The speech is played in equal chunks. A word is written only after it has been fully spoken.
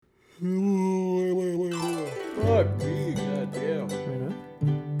Fuck me, goddamn. You know?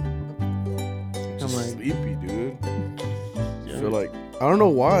 I'm just like- sleepy, dude. Yeah. I feel like I don't know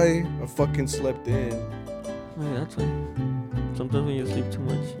why I fucking slept in. Yeah, that's why. Sometimes when you sleep too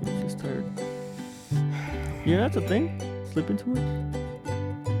much, you're just tired. Yeah, that's a thing. Sleeping too much.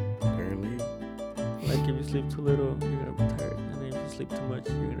 Apparently, Like if you sleep too little, you're gonna be tired. And then if you sleep too much,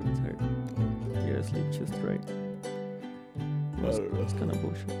 you're gonna be tired. You gotta sleep just right. I don't know. It's kind of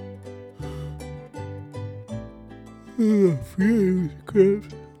bullshit. Feeling it,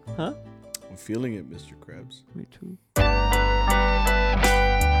 Krabs. Huh? I'm feeling it, Mr. Krabs. Me too.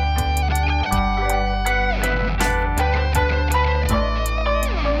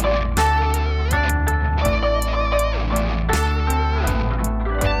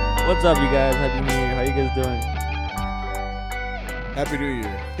 What's up, you guys? Happy New Year. How you guys doing? Happy New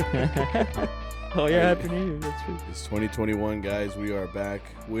Year. Oh yeah, Hey. Happy New Year. That's true. It's 2021, guys. We are back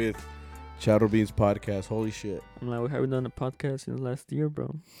with Chowder Beans Podcast. Holy shit. I'm like, we haven't done a podcast since last year,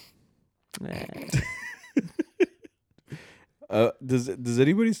 bro. Nah. Does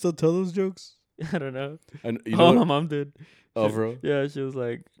anybody still tell those jokes? I don't know. You know My what? mom did. Oh, She- bro. Yeah, she was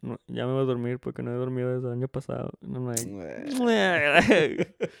like, "No, ya me voy a dormir porque no he dormido desde el año pasado." And I'm like,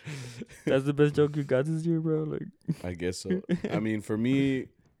 that's the best joke you got this year, bro. Like, I guess so. I mean, for me,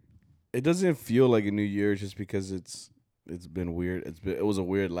 it doesn't feel like a new year just because it's been weird. It was a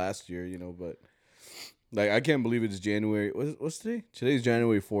weird last year, you know. But like, I can't believe it's January. What's today? Today's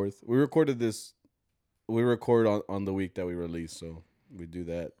January 4th. We recorded this. We record on the week that we release, so we do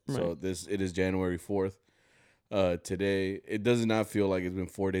that. So Right. it is January 4th. Today it does not feel like it's been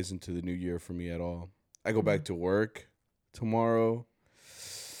 4 days into the new year for me at all. I go back to work tomorrow.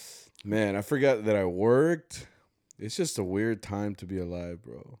 Man, I forgot that I worked. It's just a weird time to be alive,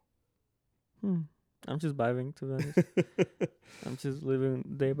 bro. I'm just vibing, to be honest. I'm just living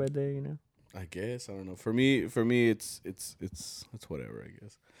day by day, you know. I guess I don't know. For me, it's whatever. I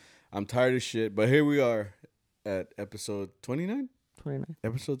guess I'm tired of shit, but here we are at episode 29. 29.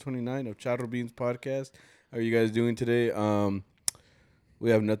 Episode 29 of Chowder Beans Podcast. How are you guys doing today? We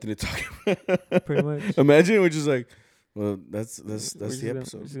have nothing to talk about. Pretty much. Imagine we're just like, well, that's We're the just gonna- We're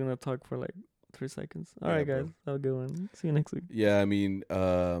episode. just gonna talk for like 3 seconds. All Yeah, right, bro. guys. Have a good one. See you next week. Yeah, I mean,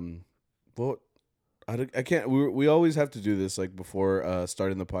 well, I can't. We always have to do this like before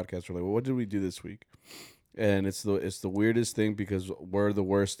starting the podcast. We're like, well, what did we do this week? And it's the weirdest thing because we're the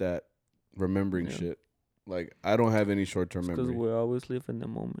worst at remembering Yeah. shit. Like I don't have any short term Because memory, we always live in the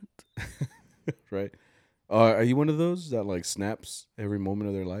moment. right? Are you one of those that like snaps every moment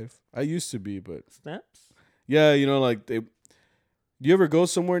of their life? I used to be, but Snaps? yeah, you know, like do you ever go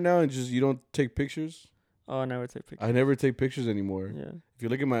somewhere now and just you don't take pictures? Oh, I never take pictures. I never take pictures anymore. Yeah. If you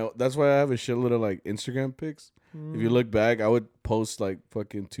look at that's why I have a shitload of like Instagram pics. If you look back, I would post like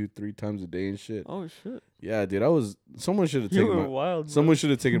fucking 2-3 times a day and shit. Oh, shit. Yeah, dude, someone should have You taken were my wild, bro. someone should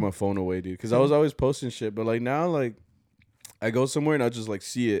have taken my phone away, dude, because I was always posting shit. But like now, like I go somewhere and I just like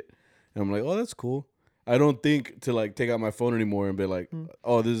see it, and I'm like, oh, that's cool. I don't think to like take out my phone anymore and be like,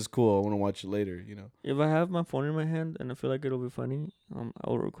 oh, this is cool. I want to watch it later. You know. If I have my phone in my hand and I feel like it'll be funny,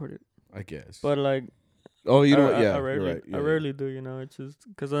 I'll record it. I guess. But like, oh, you know what? I Yeah, rarely, you're right. Yeah. I rarely do. You know, it's just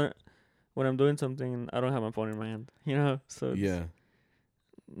because when I'm doing something, I don't have my phone in my hand. You know, so it's, Yeah,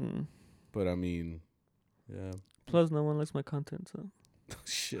 Mm. but I mean, yeah. Plus, no one likes my content, so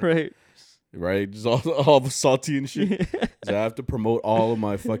Shit. right. Right, just all salty and shit. So I have to promote all of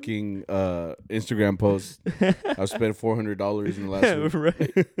my fucking Instagram posts. I've spent $400 in the last week.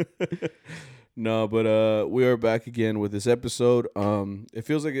 Right. No, but we are back again with this episode. It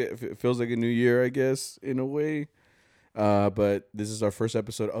feels like a new year, I guess, in a way. But this is our first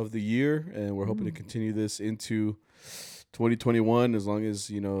episode of the year, and we're hoping to continue this into 2021 as long as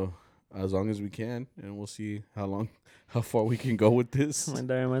we can, and we'll see how far we can go with this. That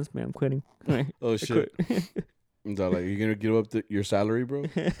reminds me, I'm quitting. Right. Oh I shit! quit. Is that like you're gonna give up your salary, bro?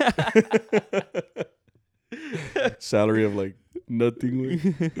 Salary of like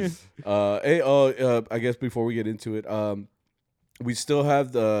nothing. I guess before we get into it, we still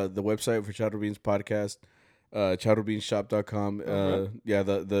have the website for Chowder Beans Podcast, chowderbeanshop.com. Yeah,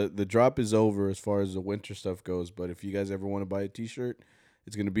 the drop is over as far as the winter stuff goes, but if you guys ever want to buy a t-shirt,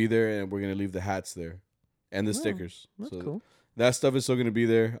 it's gonna be there, and we're gonna leave the hats there and the stickers. That's So cool. that stuff is still gonna be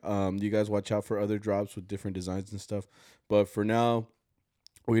there. You guys watch out for other drops with different designs and stuff, but for now,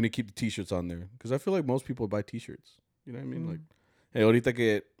 we're gonna keep the t-shirts on there because I feel like most people buy t-shirts. You know what I mean? Like, hey, ahorita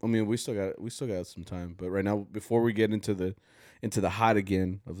que we still got some time, but right now, before we get into the hot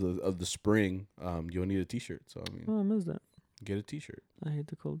again of the spring, you'll need a t-shirt. So I mean, Oh, I miss that. get a t-shirt. I hate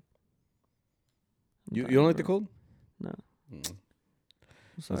the cold. You don't like the cold? No. Mm.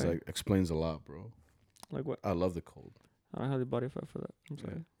 Sorry. That's like explains a lot, bro. Like what? I love the cold. I don't have the body fat for that. I'm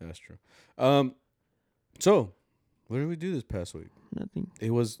sorry. Yeah, that's true. So what did we do this past week? Nothing.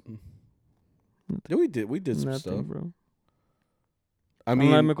 It was. Nothing. Yeah, we did some Nothing, stuff. bro. I I'm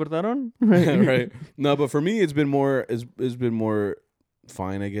mean, like, me cortaron? right? No, but for me, it's been more. It's been more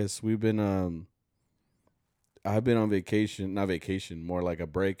fine, I guess. We've been. I've been on vacation, not vacation, more like a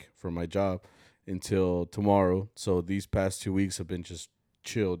break from my job until tomorrow. So these past 2 weeks have been just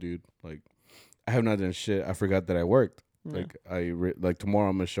chill, dude. Like I have not done shit. I forgot that I worked. Yeah. Like like tomorrow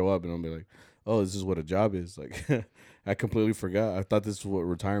I'm gonna show up and I'll be like, oh, this is what a job is. Like I completely forgot. I thought this is what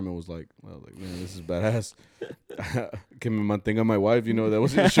retirement was like. I was like, man, this is badass. Came in my thing on my wife, you know, that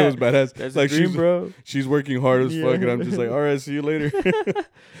was the show was badass. That's like a dream, bro. she's working hard as fuck, and I'm just like, all right, see you later.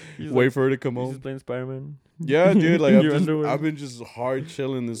 Wait for her to come He's home. just playing Spider-Man. Yeah, dude. Like Your I've been just hard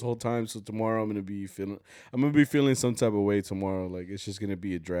chilling this whole time. So tomorrow I'm gonna be feeling some type of way tomorrow. Like it's just gonna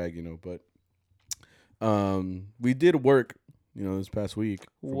be a drag, you know. But we did work, you know, this past week.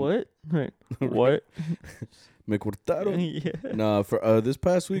 What? Right. What? Me cortaron. Yeah. Nah, for this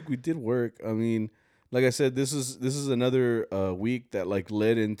past week we did work. I mean, like I said, this is another week that like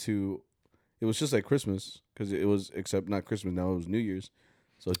led into. It was just like Christmas because it was, except not Christmas. Now it was New Year's.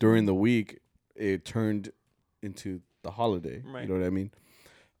 So during the week, it turned into the holiday. Right. You know what I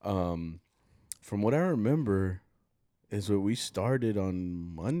mean? From what I remember, is what we started on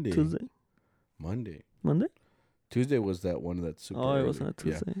Monday. Monday? Tuesday was that one that's super. Oh, it early. wasn't a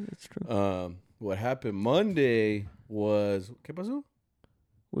Tuesday. That's true. Yeah. What happened Monday was ¿Qué pasó?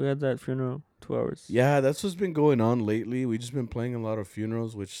 We had that funeral 2 hours. Yeah, that's what's been going on lately. We just been playing a lot of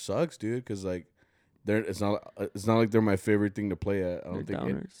funerals, which sucks, dude. Because like, it's not like they're my favorite thing to play at. I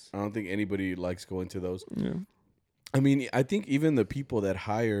don't think anybody likes going to those. Yeah. I mean, I think even the people that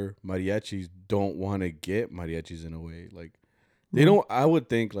hire mariachis don't want to get mariachis in a way. Like, they don't. I would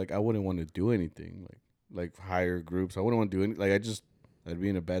think like I wouldn't want to do anything like hire groups. I wouldn't want to do anything. Like I'd be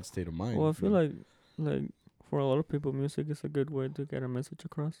in a bad state of mind. Well, I feel like for a lot of people, music is a good way to get a message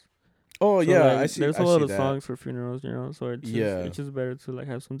across. Oh, So, yeah, like, I see. There's I a lot see of that. songs for funerals, you know. So it's just, Yeah. it's just better to like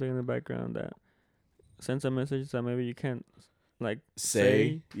have something in the background that sends a message that maybe you can't like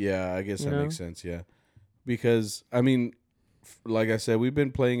say. Yeah, I guess you that know? makes sense. Yeah, because I mean, like I said, we've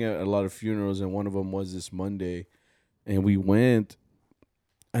been playing at a lot of funerals, and one of them was this Monday, and we went,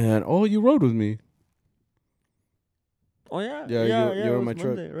 and you rode with me. Oh yeah, Yeah, you were it in my was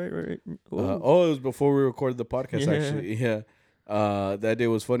truck. Monday. Right. It was before we recorded the podcast. Yeah. Actually, yeah. That day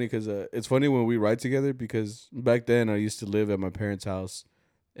was funny because it's funny when we ride together because back then I used to live at my parents' house,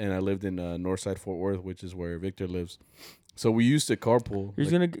 and I lived in Northside Fort Worth, which is where Victor lives. So we used to carpool. You're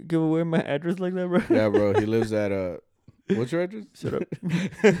just gonna give away my address like that, bro? Yeah, bro. He lives at what's your address? Shut up.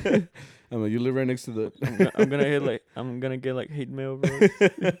 I'm like, you live right next to the. I'm gonna get like hate mail, bro.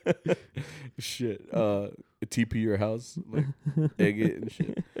 Shit. TP your house, like egg it and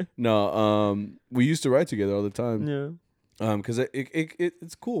shit. No, we used to ride together all the time. Yeah. Because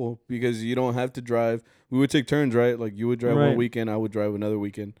it's cool because you don't have to drive. We would take turns, right? Like you would drive one Right. weekend, I would drive another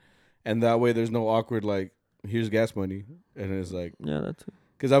weekend, and that way there's no awkward like here's gas money, and it's like Yeah, that's it.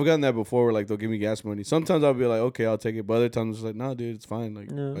 because I've gotten that before where like they'll give me gas money. Sometimes I'll be like, okay, I'll take it, but other times it's like, no, dude, it's fine. Like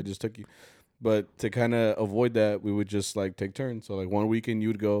Yeah. I just took you. But to kind of avoid that, we would just like take turns. So like one weekend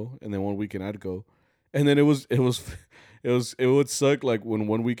you'd go, and then one weekend I'd go, and then it would suck like when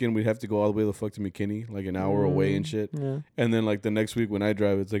one weekend we'd have to go all the way the fuck to McKinney, like an hour away and shit. Yeah. And then like the next week when I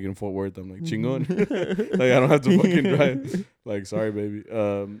drive, it's like in Fort Worth. I'm like chingon, like I don't have to fucking drive. Like sorry, baby.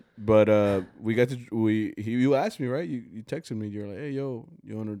 But we got to you asked me, right? You texted me. You're like, hey yo,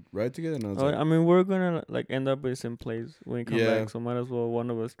 you want to ride together? And I was like, I mean, we're gonna like end up in the same place when we come Yeah. back, so might as well one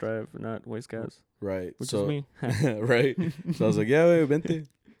of us drive, not waste gas, right. which So is me. right. So I was like, yeah, wait, vente.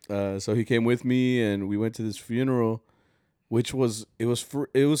 So he came with me, and we went to this funeral, which was it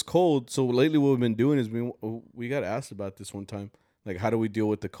was cold. So lately, what we've been doing is we got asked about this one time, like how do we deal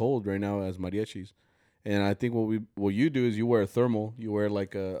with the cold right now as mariachis? And I think what you do is you wear a thermal, you wear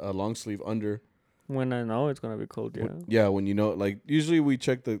like a long sleeve under. When I know it's gonna be cold, yeah. Yeah, when you know, like usually we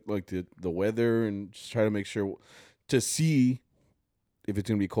check the weather and just try to make sure to see if it's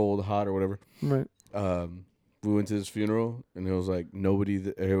gonna be cold, hot, or whatever. Right. We went to this funeral, and it was like nobody.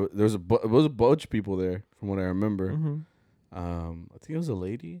 There was a bunch of people there, from what I remember. Mm-hmm. I think it was a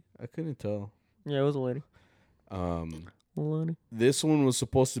lady. I couldn't tell. Yeah, it was a lady. Lady. This one was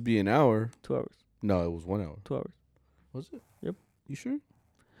supposed to be an hour. 2 hours. No, it was 1 hour. 2 hours. Was it? Yep. You sure?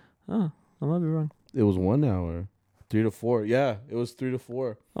 I might be wrong. It was 1 hour, 3 to 4. Yeah, it was 3 to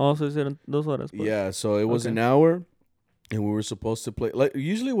 4. Also, it said 2 horas. Pues. Yeah, so it was Okay. an hour, and we were supposed to play. Like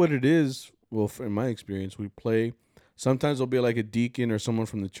usually, what it is, well, in my experience, we play sometimes there'll be like a deacon or someone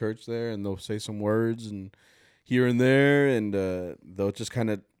from the church there, and they'll say some words and here and there, and they'll just kind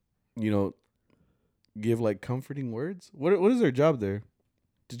of, you know, give like comforting words. What is their job there?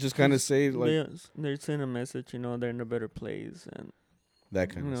 To just kind of say like they're saying a message, you know, they're in a better place, and that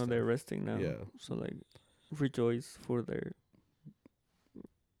kind you of know stuff. they're resting now. Yeah. So like, rejoice for their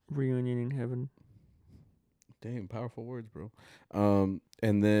reunion in heaven. Damn, powerful words, bro.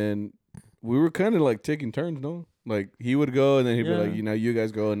 And then we were kind of like taking turns, no? Like he would go, and then he'd be like, Yeah. you know, you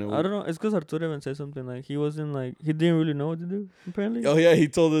guys go, and then I don't know. It's because Arturo even said something like he wasn't like he didn't really know what to do. Apparently. Oh yeah, he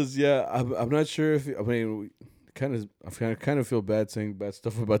told us. Yeah, I'm not sure if I mean, I kind of feel bad saying bad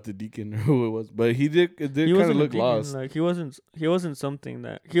stuff about the deacon or who it was, but he did. It did He kind of wasn't a look deacon, lost. like he wasn't something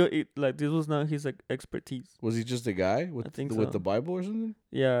that like this was not his like expertise. Was he just a guy I with think with so. the Bible or something?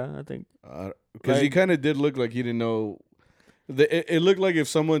 Yeah, I think. Because he Like- kind of did look like he didn't know. It looked like if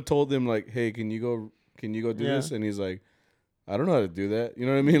someone told him like, "Hey, can you go do Yeah. this?" and he's like, "I don't know how to do that." You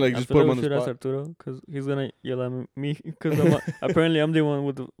know what I mean? Like I just feel put him like on we the should ask spot. Arturo because he's gonna yell at me because apparently I'm the one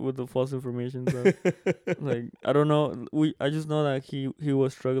with the false information. So like I don't know. I just know that he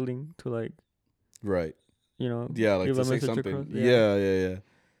was struggling to like Right. you know Yeah, like give to a say message something. across. Yeah.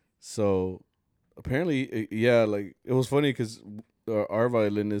 So apparently, yeah, like it was funny because our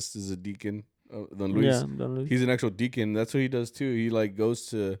violinist is a deacon. Don Luis. Yeah, Don Luis. He's an actual deacon. That's what he does too. He like goes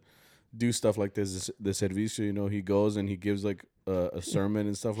to do stuff like this, the servicio. You know, he goes and he gives like a sermon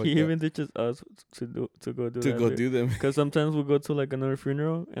and stuff like He that even teaches us to go do to that. go do them. Because sometimes we go to like another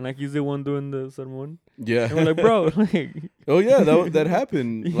funeral and like he's the one doing the sermon. Yeah. And we're like, bro, like Oh yeah, that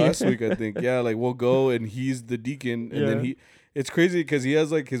happened last Yeah. week, I think. Yeah, like we'll go and he's the deacon, and then Yeah. it's crazy because he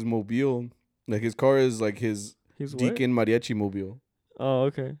has like his mobile, like his car is like his he's what? deacon mariachi mobile. Oh,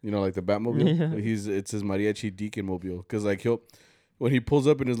 okay. You know, like the Batmobile. Yeah. It's his mariachi deacon mobile because like when he pulls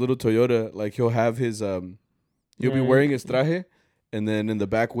up in his little Toyota, like he'll have his he'll be Yeah. wearing his traje, and then in the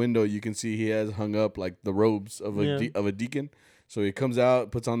back window you can see he has hung up like the robes of a deacon. So he comes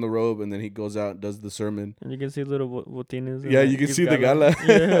out, puts on the robe, and then he goes out, does the sermon. And you can see little botines. Yeah, you can see the gala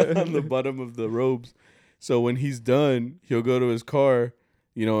Yeah. on the bottom of the robes. So when he's done, he'll go to his car,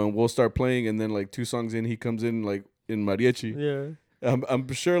 you know, and we'll start playing. And then like 2 songs in, he comes in like in mariachi. Yeah.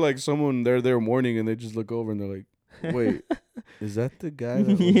 I'm sure like someone they're there mourning and they just look over and they're like, "Wait, is that the guy?"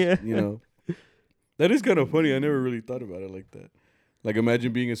 That was, Yeah. You know, that is kind of funny. I never really thought about it like that. Like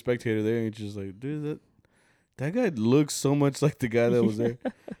imagine being a spectator there and you're just like, dude, that guy looks so much like the guy that was there.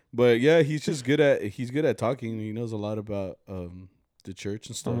 But yeah, he's good at talking. He knows a lot about the church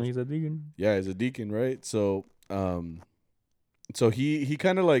and stuff. He's a deacon. Yeah, he's a deacon, right? So so he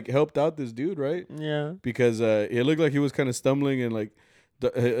kind of like helped out this dude, right? Yeah. Because it looked like he was kind of stumbling and like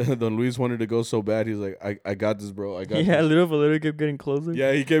Don Luis wanted to go so bad. He's like, I got this, bro. I got Yeah, this. little by little kept getting closer.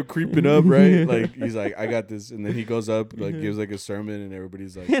 Yeah, he kept creeping up, right? Like he's like, I got this, and then he goes up, like gives like a sermon, and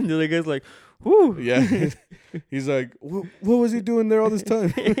everybody's like, And the other guy's like, whoo. yeah. He's like, what was he doing there all this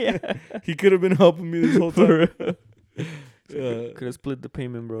time? Yeah. He could have been helping me this whole time. Could have split the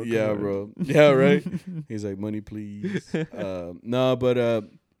payment, bro. Come Yeah, on. bro. Yeah, right. He's like, money, please. No, but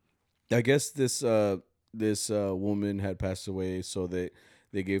I guess this woman had passed away, so they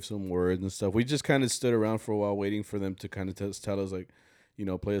gave some words and stuff. We just kind of stood around for a while, waiting for them to kind of tell us like, you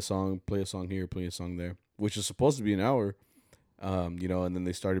know, play a song here, play a song there, which is supposed to be an hour. You know, and then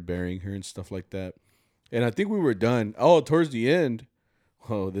they started burying her and stuff like that. And I think we were done. Oh, towards the end,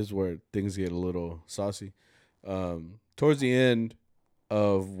 this is where things get a little saucy. Towards the end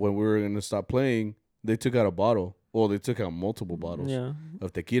of when we were going to stop playing, they took out a bottle. Well, they took out multiple bottles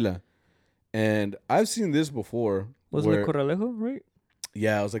of tequila. And I've seen this before. Was it Corralejo, right?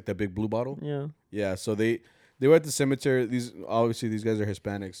 Yeah, it was like that big blue bottle. Yeah. Yeah, so they were at the cemetery. These guys are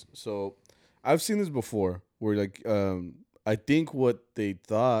Hispanics. So I've seen this before where like I think what they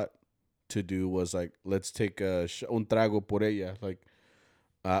thought to do was like, let's take un trago por ella. Like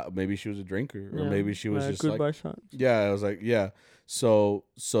maybe she was a drinker or maybe she was just goodbye like shot. Yeah, I was like, yeah. So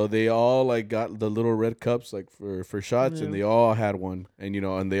they all like got the little red cups like for shots and they all had one and you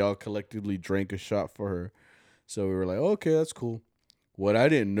know and they all collectively drank a shot for her. So we were like, okay, that's cool. What I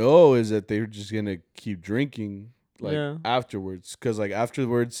didn't know is that they were just gonna keep drinking like afterwards, because like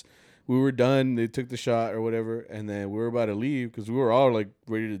afterwards we were done. They took the shot or whatever, and then we were about to leave because we were all like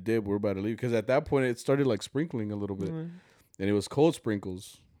ready to dip. We were about to leave because at that point it started like sprinkling a little bit, and it was cold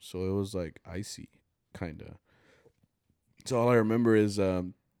sprinkles, so it was like icy, kind of. So all I remember is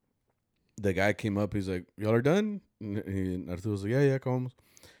the guy came up. He's like, "Y'all are done?" And Arturo was like, "Yeah, acabamos."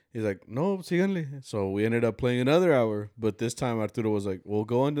 He's like, "No, síganle." So we ended up playing another hour, but this time Arturo was like, "We'll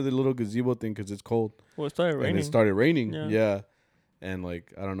go under the little gazebo thing because it's cold." Well, it started raining. And it started raining. Yeah. And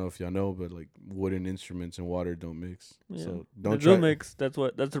like I don't know if y'all know, but like wooden instruments and water don't mix. Yeah. So They don't do try. mix. That's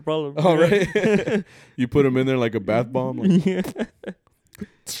the problem. Oh you know? right. You put them in there like a bath bomb. Like, Yeah.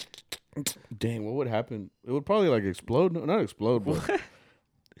 dang, what would happen? It would probably like explode. No, not explode, but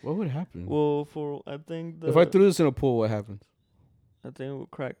what would happen? Well, I think If I threw this in a pool, what happens? I think it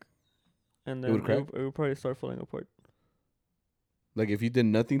would crack, and It then would crack? it would probably start falling apart. Like if you did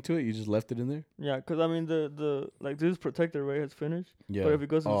nothing to it, you just left it in there. Yeah, because I mean the like this protector right has finished, Yeah. but if it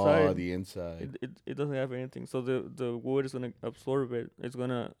goes Oh, inside, the inside. it doesn't have anything. So the wood is gonna absorb it. It's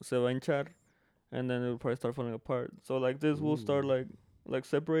gonna se va a hinchar, and then it will probably start falling apart. So like this will start Ooh. like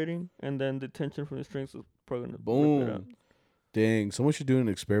separating, and then the tension from the strings is probably gonna rip it out. Boom. Dang, someone should do an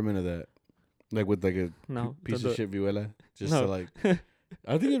experiment of that. Like with like a No, piece don't of do shit vihuela. Just No. to like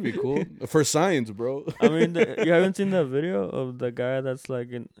I think it'd be cool. For science, bro. I mean, you haven't seen that video of the guy that's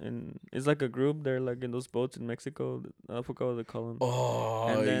like in it's like a group. They're like in those boats in Mexico. I forgot what they call them. Oh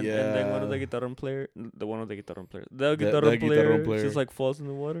and then yeah. and then one of the guitarron player, the one of the guitarron player, the That guitarron guitarron player, player. just like falls in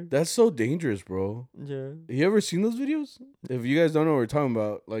the water. That's so dangerous, bro. Yeah. You ever seen those videos? If you guys don't know what we're talking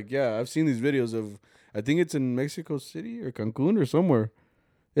about, like yeah, I've seen these videos of I think it's in Mexico City or Cancun or somewhere.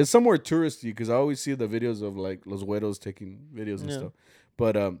 It's somewhere touristy because I always see the videos of like Los Güeros taking videos and Yeah. stuff.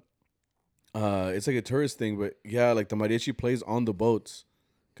 But it's like a tourist thing. But yeah, like the mariachi plays on the boats.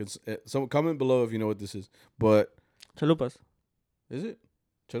 Some comment below if you know what this is. But Chalupas. is it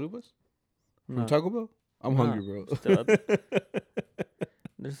chalupas No. from Taco Bell? I'm Nah, hungry, bro. still-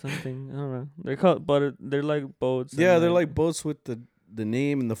 There's something I don't know. They're called, but they're like boats. Yeah, and they're like boats with the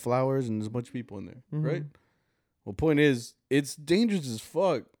name and the flowers, and there's a bunch of people in there, right? Mhm. Well, point is, it's dangerous as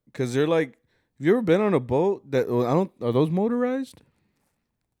fuck because they're like. Have you ever been on a boat that well, I don't? Are those motorized?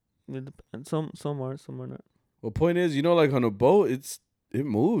 And some are not. Well, point is, you know, like on a boat, it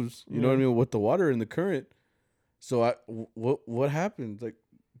moves. You know what I Yeah. mean with the water and the current. So what happened? Like,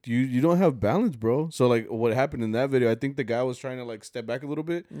 you don't have balance, bro. So like, what happened in that video? I think the guy was trying to like step back a little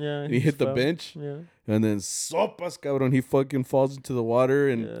bit. Yeah. And he hit just the fell. bench, Yeah. and then sopas cabrón, he fucking falls into the water,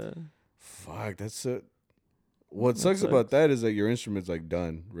 and Yeah. fuck, that's it. What That sucks about sucks. that is that your instrument's like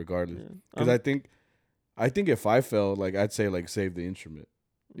done regardless. Yeah. Because I think if I fell, like I'd say like save the instrument.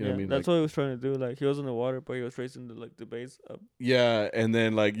 You know what I mean? That's Like, what he was trying to do. Like he was in the water, but he was racing the bass up. yeah, and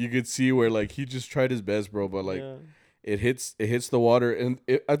then like you could see where like he just tried his best, bro. But like yeah. it hits the water, and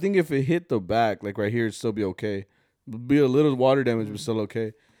I think if it hit the back, like right here, it'd still be okay. Be a little water damage, but still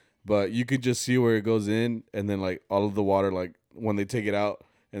okay. But you could just see where it goes in, and then like all of the water, like when they take it out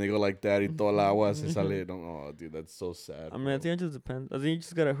and they go like that, y toda la agua se sale. Don't, oh, dude, that's so sad. I mean, I think it just depends. I think you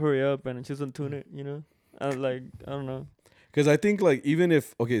just gotta hurry up and just untune it. You know, I don't know. Because I think like even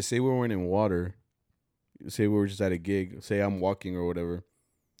if say we weren't in water, say we were just at a gig, say I'm walking or whatever.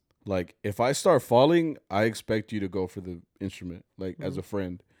 Like if I start falling, I expect you to go for the instrument, like as a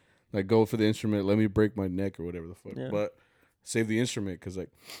friend, like go for the instrument. Let me break my neck or whatever the fuck. Yeah. But save the instrument because like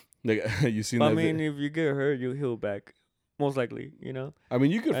you seen But that. I mean, if you get hurt, you heal back, most likely. You know, I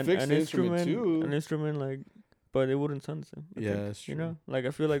mean, you could an, fix an the instrument too. an instrument like, but it wouldn't sound the same. I Yeah, think, that's You true. know, like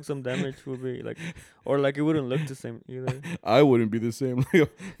I feel like some damage would be like, or like it wouldn't look the same either. I wouldn't be the same.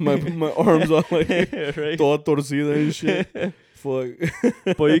 Like, my arms are like right. toda torcida and shit. Fuck.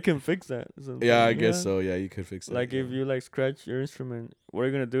 But you can fix that. Yeah, I guess so. Yeah, you could fix that. Like yeah. if you like scratch your instrument, what are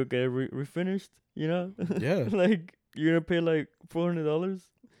you gonna do? Get it refinished? You know? Yeah. Like you're gonna pay like $400.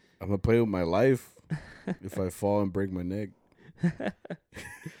 I'm gonna play with my life if I fall and break my neck.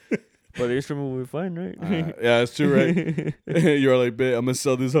 But the instrument will be fine, right? Yeah, that's true, right? You're like, "Bet I'm gonna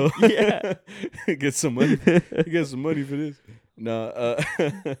sell this whole Yeah. get some money, get some money for this." Nah,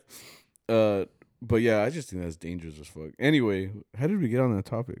 but yeah, I just think that's dangerous as fuck. Anyway, how did we get on that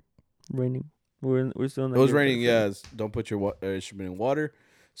topic? Raining. We're still in It was raining. Yes, don't put your instrument in water.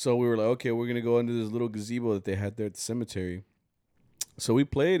 So we were like, okay, we're gonna go into this little gazebo that they had there at the cemetery. So we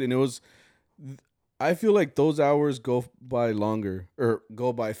played, and it was. I feel like those hours go by longer or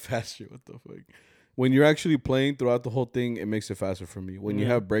go by faster. What the fuck? When you're actually playing throughout the whole thing, it makes it faster for me. When you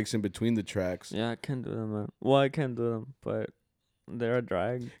Yeah. have breaks in between the tracks, Yeah, I can't do them, man. Well, I can't do them, but they're a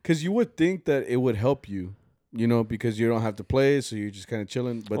drag. because you would think that it would help you, you know, because you don't have to play, so you're just kind of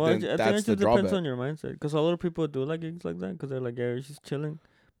chilling. But Well, then I think that's it the just depends drawback. on your mindset. Because a lot of people do like gigs like that. Because they're like, yeah, it's just chilling.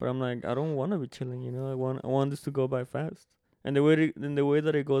 But I'm like, I don't want to be chilling. You know, I want this to go by fast. And the way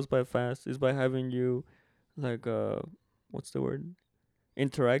that it goes by fast is by having you, like, what's the word?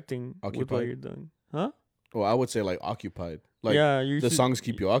 Interacting with what Occupied? you're doing, huh? Well, I would say like occupied. Like yeah, you the should- songs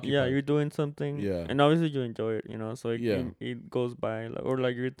keep you Yeah, occupied. you're doing something. Yeah. and obviously you enjoy it. You know, so Yeah. it goes by, like, or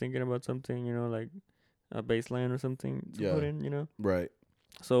like you're thinking about something. You know, like a bass line or something to Yeah. put in. You know, Right.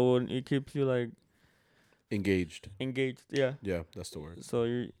 so it keeps you like Engaged. engaged. Yeah. Yeah, that's the word. So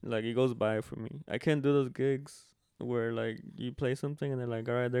you like it goes by for me. I can't do those gigs where like you play something and they're like,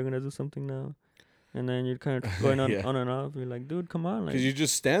 all right, they're gonna do something now, and then you're kind of going Yeah. on and off. You're like, dude, come on, Because like, you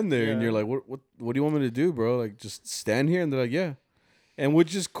just stand there and you're yeah, like, what do you want me to do, bro? Like, just stand here. And they're like, yeah. And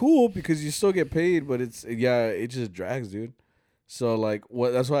which is cool because you still get paid, but it just drags, dude. So like,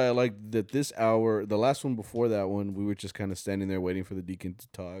 that's why I like that this hour, the last one before that one, we were just kind of standing there waiting for the deacon to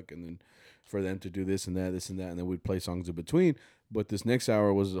talk and then for them to do this and that, and then we'd play songs in between. But this next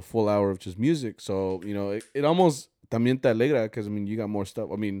hour was a full hour of just music. So, it almost también te alegra because, I mean, you got more stuff.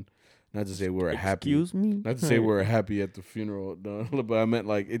 I mean, not to say we were happy. excuse me. Not to say we were happy at the funeral, no, but I meant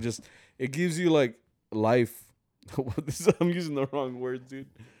like it gives you like life. I'm using the wrong words, dude.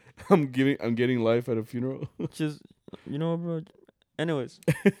 I'm getting life at a funeral. Just bro. Anyways,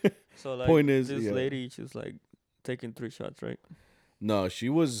 so like Point is, this yeah. lady, she's like taking 3 shots, right? No, she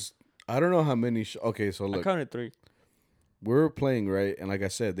was. I don't know how many. Okay, so I look, counted 3. we were playing, right, and like I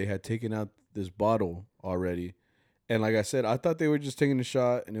said, they had taken out this bottle already, and like I said, I thought they were just taking a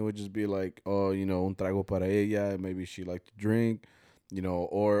shot, and it would just be like, oh, un trago para ella. Maybe she liked to drink,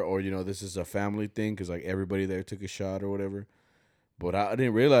 or this is a family thing because like everybody there took a shot or whatever. But I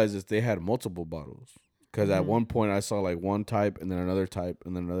didn't realize that they had multiple bottles. Because at one point I saw like one type and then another type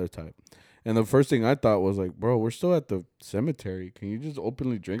and then another type. And the first thing I thought was like, bro, we're still at the cemetery. Can you just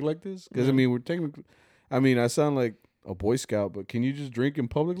openly drink like this? Because, I mean, we're technically, I sound like a Boy Scout, but can you just drink in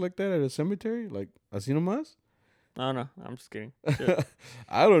public like that at a cemetery? Like, así nomás? I don't know. I'm just kidding.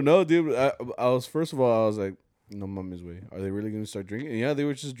 I don't know, dude. First of all, I was like, no mama's way. Are they really going to start drinking? And yeah, they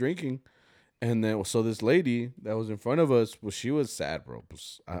were just drinking. And then, so this lady that was in front of us, well, she was sad, bro.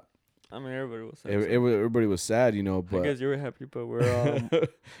 I mean, everybody was sad. Everybody was sad, but I guess you were happy, but we're all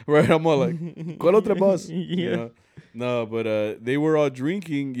right. I'm all like, "¿Cuál otra voz?" Yeah. No, but they were all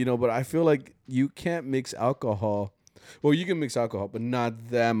drinking, But I feel like you can't mix alcohol. Well, you can mix alcohol, but not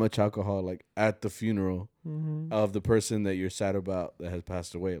that much alcohol, like at the funeral of the person that you're sad about that has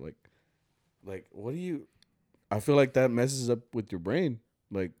passed away. Like, what do you? I feel like that messes up with your brain.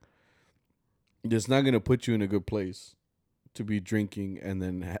 Like, it's not gonna put you in a good place to be drinking and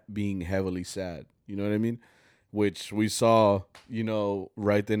then being heavily sad. You know what I mean? Which we saw,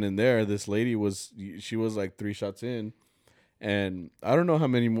 right then and there. This lady she was like 3 shots in, and I don't know how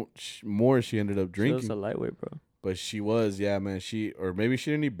many more she ended up drinking. She was a lightweight, bro. But she was, yeah, man. Or maybe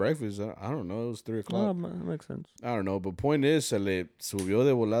she didn't eat breakfast. I don't know. It was 3 o'clock. Oh, that makes sense. I don't know. But point is, se le subió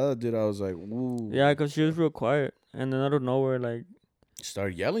de volada, dude. I was like, ooh. Yeah, because she was real quiet. And then out of nowhere, like,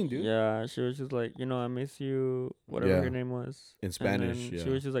 started yelling, dude. yeah, she was just like, I miss you, whatever her name was. In Spanish, and then yeah. she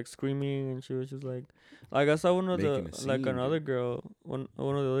was just like screaming, and she was just like I saw one of Making a like scene, another dude. girl, one of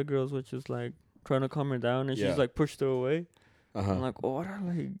the other girls was just like trying to calm her down, and Yeah. she's like pushed her away. Uh-huh. I'm like, what?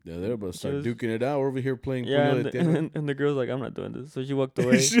 Like, Yeah, they're about to start was- duking it out. We're over here playing. yeah, Puño de Tierra. and the girl's like, I'm not doing this, so she walked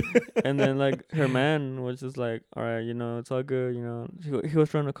away. And then like her man was just like, all right, it's all good, he was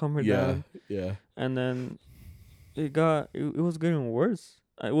trying to calm her down. Yeah. And then it was getting worse.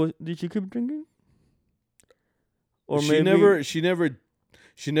 Did she keep drinking? Or she maybe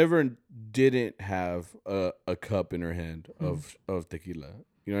she never didn't have a cup in her hand of tequila.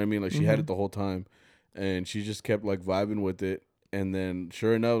 You know what I mean? Like she had it the whole time, and she just kept like vibing with it. And then,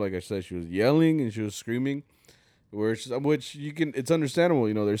 sure enough, like I said, she was yelling and she was screaming, which you can. It's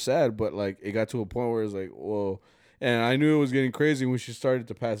understandable, they're sad, but like it got to a point where it's like, whoa. And I knew it was getting crazy when she started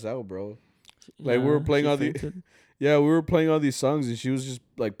to pass out, bro. Like we were playing all we were playing all these songs, and she was just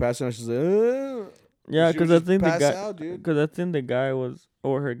like passing out. She's like, yeah, because I think the guy was,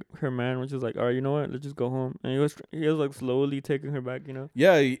 or her man was just like, all right, you know what, let's just go home. And he was like slowly taking her back,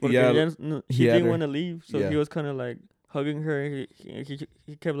 Yeah, Porque she didn't want to leave, so he was kind of like hugging her. He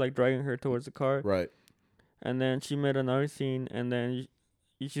kept like dragging her towards the car, right. And then she made another scene, and then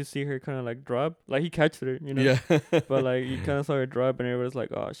you should see her kind of like drop, like he catched her, Yeah. But like you kind of saw her drop, and everybody's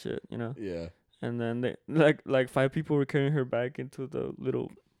like, oh shit, Yeah. And then they like 5 people were carrying her back into the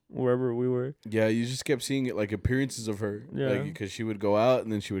little wherever we were. Yeah, you just kept seeing it, like appearances of her. Yeah. Like, because she would go out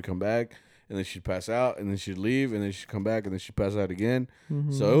and then she would come back and then she'd pass out and then she'd leave and then she'd come back and then she'd pass out again.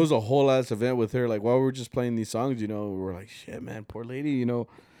 So it was a whole ass event with her. Like while we were just playing these songs, we were like, shit, man, poor lady,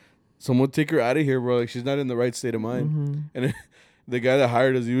 someone take her out of here, bro. Like she's not in the right state of mind. And the guy that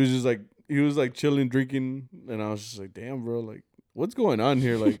hired us, he was like chilling, drinking, and I was just like, damn, bro, like what's going on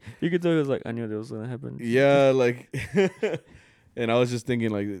here? Like you could tell he was like, I knew this was gonna happen. Yeah, like and I was just thinking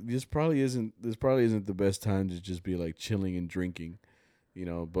like this probably isn't the best time to just be like chilling and drinking,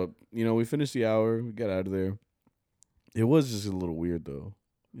 but we finished the hour, we got out of there. It was just a little weird though.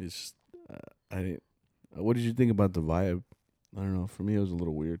 It's just, I didn't. What did you think about the vibe? I don't know. For me, it was a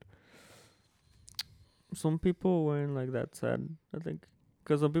little weird. some people weren't like that sad. I think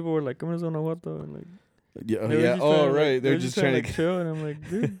because some people were like, "Come on, Guanajuato," and like Yeah, they were yeah. just Oh, trying to, right. like, they They're were just trying trying to to. like chill, and I'm like,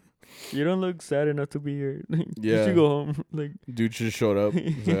 dude, you don't look sad enough to be here. you Yeah. should go home. Like, Dude just showed up.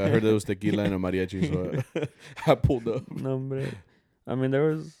 He's like, I heard there was tequila and a mariachi, so I pulled up. no, but I mean, there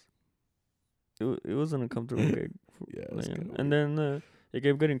was it was an uncomfortable gig. Yeah, Like, it's kinda and weird. then it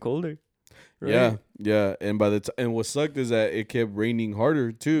kept getting colder. Right? Yeah, yeah. And by the time, and what sucked is that it kept raining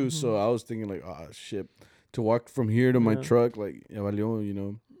harder too. So Mhm. I was thinking like, oh shit, to walk from here to my Yeah. truck, like, ya valió, you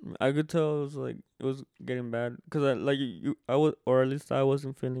know. I could tell it was like it was getting bad because I was, or at least I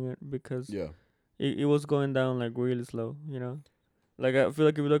wasn't feeling it because Yeah. it was going down like really slow. Like I feel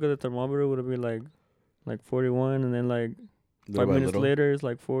like if you look at the thermometer, it would be like 41, and then like Little 5 by minutes little. later it's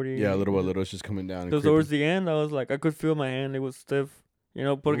like 40. Yeah, little by little, it's just coming down. And Because creeping. towards the end, I was like, I could feel my hand; it was stiff.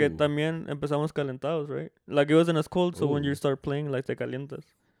 Porque Ooh. también empezamos calentados, right? Like it wasn't as cold, so when you Ooh. start playing, like te calientas,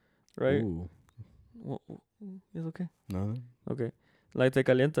 right? Ooh. It's okay. No. Okay, like te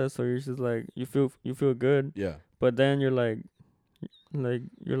calientas, so you're just like you feel good, Yeah. but then you're like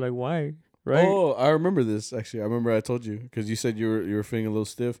you're like why, right? Oh, I remember this actually. I remember I told you because you said you were feeling a little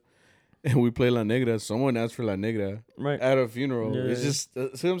stiff, and we played La Negra. Someone asked for La Negra Right. at a funeral. Yeah, It's yeah. just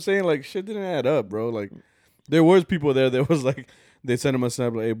see what I'm saying. Like shit didn't add up, bro. Like there was people there that was like they sent him a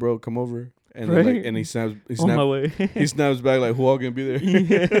snap like, "Hey, bro, come over," and then, like, Right. and he On my snaps way. he snaps back like, "Who all gonna be there?"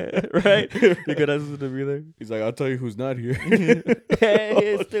 Yeah, right. You could ask us to be there. He's like, "I'll tell you who's not here."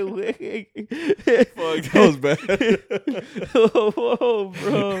 Hey, it's the way. Fuck, that was bad. Whoa,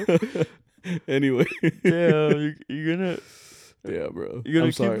 bro. Anyway, Damn, you're gonna. yeah, bro. You gonna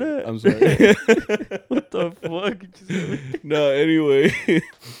I'm keep sorry. that? I'm sorry. What the fuck? You just- No, anyway.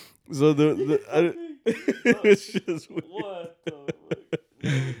 So it's just weird. What the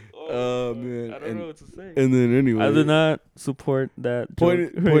fuck? Oh, man. I don't know what to say. And then anyway, I did not support that.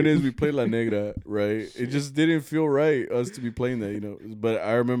 point joke. point is we played La Negra, right? It just didn't feel right us to be playing that, you know. But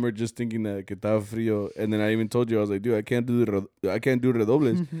I remember just thinking that que estaba frío, and then I even told you I was like, dude, I can't do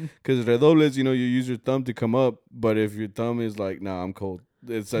redobles because redobles, you know, you use your thumb to come up, but if your thumb is like, nah, I'm cold,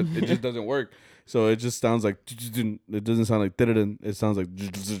 it just doesn't work. So it just sounds like it doesn't sound like it sounds like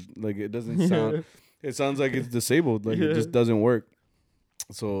it doesn't sound. It sounds like it's disabled, like it just doesn't work.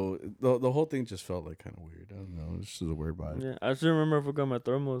 So the whole thing just felt like kind of weird. I don't know. It's just a weird vibe. Yeah, I still remember I forgot my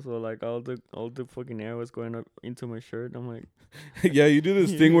thermal, so like all the fucking air was going up into my shirt. I'm like, Yeah, you do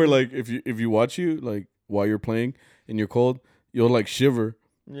this thing where like if you watch you like while you're playing and you're cold, you'll like shiver.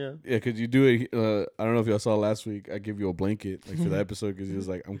 yeah. Yeah, because you do it. I don't know if y'all saw last week. I give you a blanket like for the episode because he was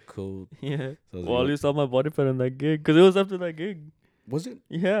like, I'm cold. Yeah. So I was Well, like, at least all my body fat on that gig, cause it was after that gig. was it?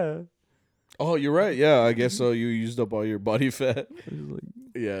 Yeah. Oh, you're right. Yeah, I guess so. You used up all your body fat. I was like,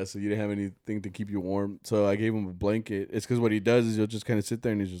 Yeah, so you didn't have anything to keep you warm. So I gave him a blanket. It's because what he does is he'll just kind of sit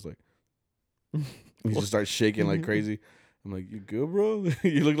there and he's just like, he just starts shaking like crazy. I'm like, you good, bro?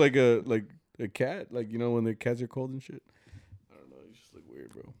 You look like a cat, like you know when the cats are cold and shit. I don't know. You just look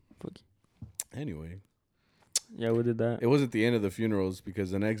weird, bro. Fuck. Anyway, yeah, we did that. it wasn't the end of the funerals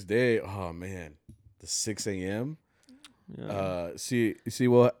because the next day, oh man, the 6 a.m. Yeah. See,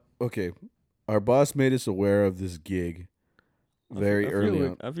 well, okay. Our boss made us aware of this gig very early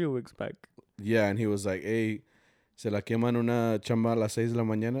on. A few weeks back. Yeah, and he was like, hey, se la queman una chamba a las 6 de la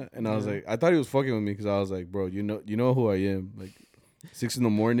mañana. And I was Yeah. like, I thought he was fucking with me because I was like, bro, you know who I am. Like, 6 in the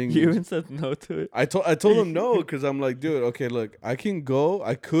morning. You even said no to it. I told him no because I'm like, dude, okay, look, I could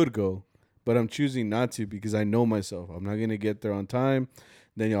go, but I'm choosing not to because I know myself. I'm not going to get there on time.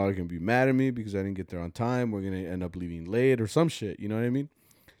 Then y'all are going to be mad at me because I didn't get there on time. We're going to end up leaving late or some shit. You know what I mean?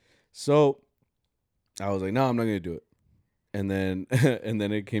 So I was like, no, I'm not going to do it. And then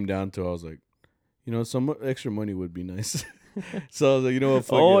it came down to, I was like, you know, some extra money would be nice. So I was like, you know what?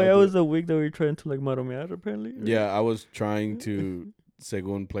 Fuck Oh, it, yeah, I'll it do was the week that we were trying to like maromear apparently. it. Yeah, I was trying to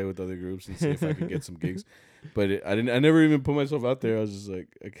go and play with other groups and see if I could get some gigs. But I never even put myself out there. I was just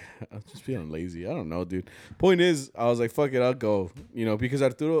like I was just feeling lazy. I don't know, dude. Point is, I was like, fuck it, I'll go. You know, because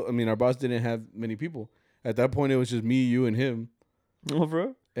Arturo, I mean, our boss didn't have many people. At that point, it was just me, you, and him. Oh,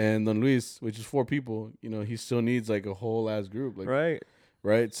 bro. And Don Luis, which is 4 people. You know, he still needs like a whole ass group. Like, Right.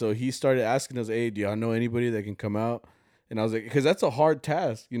 right? So he started asking us, hey, do y'all know anybody that can come out? And I was like, because that's a hard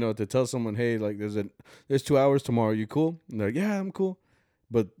task, you know, to tell someone, hey, like there's 2 hours tomorrow. You cool? And they're like, yeah, I'm cool.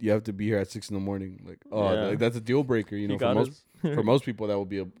 But you have to be here at 6 a.m. Like, oh, Yeah. like that's a deal breaker, you He know. got us. For most people, that would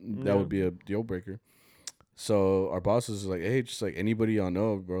be Yeah. a deal breaker. So our boss was like, hey, just like anybody y'all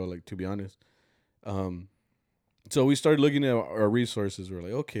know, bro. Like, to be honest, so we started looking at our resources. We're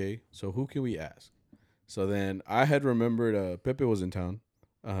like, okay, so who can we ask? So then I had remembered Pepe was in town.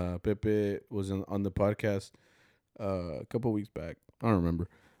 Pepe was on the podcast a couple weeks back. I don't remember,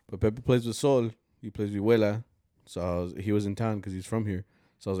 but Pepe plays with Sol. He plays vihuela. So he was in town because he's from here.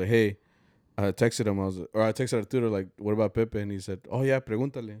 So I was like, hey, I texted him. I texted Arturo like, what about Pepe? And he said, oh yeah,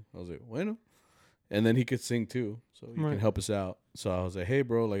 pregúntale. I was like, bueno. And then he could sing too, so he can help us out. So I was like, hey,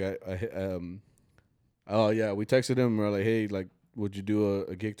 bro, like oh yeah, we texted him. We're like, hey, like, would you do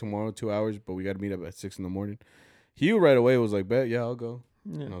a gig tomorrow, 2 hours? But we got to meet up at 6 a.m. He right away was like, bet, yeah, I'll go.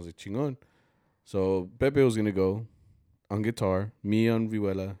 Yeah. And I was like, chingon. So Pepe was gonna go on guitar, me on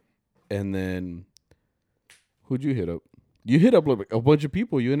vihuela, and then who'd you hit up? You hit up like a bunch of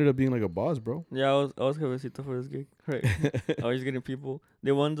people. You ended up being like a boss, bro. Yeah, I was cabecita for this gig. Right. I was getting people.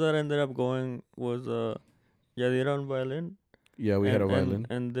 The ones that ended up going was Yadira on violin. Yeah, we had a violin.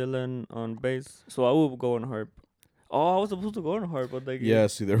 And Dylan on bass. So I would go on harp. Oh, I was supposed to go on harp, but like yeah.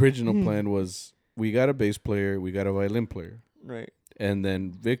 See, the original plan was we got a bass player, we got a violin player, right, and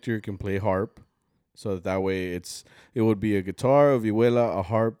then Victor can play harp, so that way it would be a guitar, a vihuela, a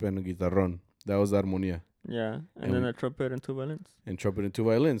harp, and a guitarrón. That was the armonía. Yeah, and then a trumpet and 2 violins. And trumpet and 2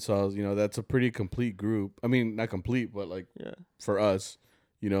 violins. So that's a pretty complete group. I mean, not complete, but like for us,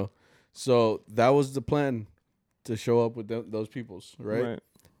 So that was the plan, to show up with those peoples, right?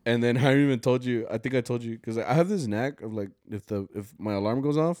 And then I even told you. I think I told you because I have this knack of like if my alarm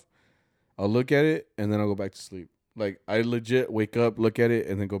goes off, I'll look at it and then I'll go back to sleep. Like I legit wake up, look at it,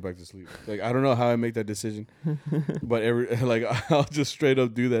 and then go back to sleep. Like I don't know how I make that decision, but I'll just straight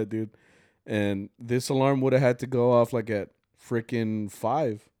up do that, dude. And this alarm would have had to go off like at freaking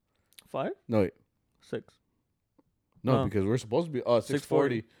 5. 5? No, wait. 6. No, because we're supposed to be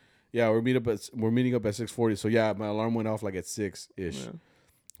 6:40. Yeah, we're meeting up at 6:40. So yeah, my alarm went off like at 6ish. Yeah.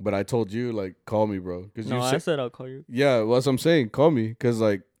 But I told you like call me, bro. I said I'll call you. Yeah, well, that's what I'm saying. Call me because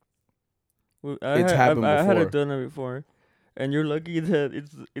like happened before. I had done it before. And you're lucky that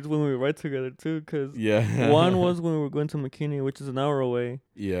it's when we ride together too, cause one was when we were going to McKinney, which is an hour away.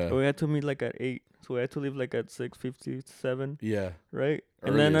 Yeah. But we had to meet like at 8, so we had to leave like at 6:57. Yeah. Right.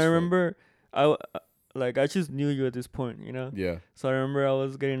 And then I remember I just knew you at this point, Yeah. So I remember I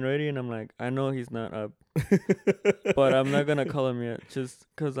was getting ready, and I'm like, I know he's not up, but I'm not gonna call him yet, just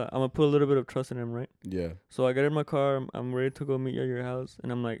cause I'm gonna put a little bit of trust in him, right? Yeah. So I get in my car, I'm ready to go meet you at your house,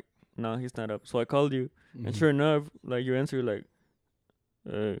 and I'm like, no, he's not up. So I called you. And sure enough, like you answer, like,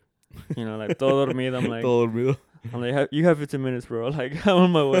 like todo dormido. I'm like, todo dormido. I'm like, you have 15 minutes, bro. Like I'm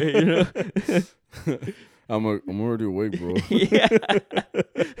on my way, I'm already awake, bro. Yeah.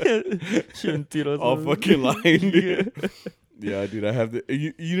 All fucking lying, dude. Yeah, dude. I have the.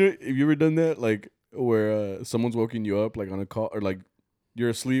 Have you ever done that? Like where someone's woken you up, like on a call, or like you're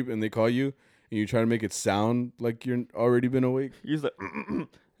asleep and they call you and you try to make it sound like you're already been awake. You're like.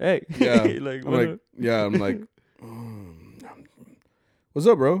 Hey, yeah, like, I'm like, what's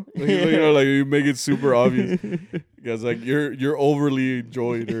up, bro? Like, like you make it super obvious because like you're overly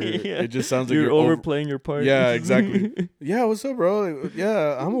enjoyed, or it just sounds like you're overplaying your part. Yeah, exactly. Yeah, what's up, bro? Like,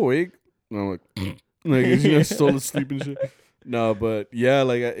 yeah, I'm awake. And I'm like, still asleep and shit. No, but yeah,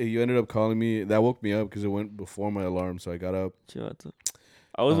 like you ended up calling me. That woke me up because it went before my alarm, so I got up.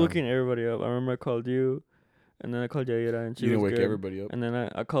 I was waking everybody up. I remember I called you. And then I called Yaira, and she was wake good. Everybody up. And then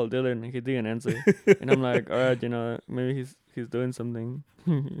I called Dylan, and he didn't answer. And I'm like, all right, maybe he's doing something.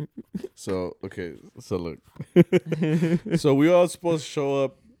 So look, so we all supposed to show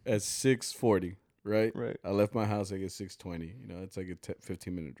up at 6:40, right? Right. I left my house like at 6:20. It's like a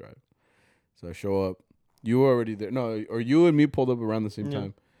 15-minute drive. So I show up. You were already there. No, or you and me pulled up around the same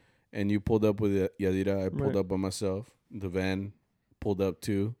time, and you pulled up with Yadira. I pulled up by myself. The van pulled up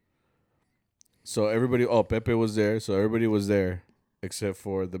too. So everybody, Pepe was there. So everybody was there except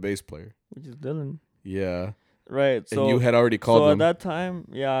for the bass player, which is Dylan. Yeah. Right. So and you had already called him. So at that time,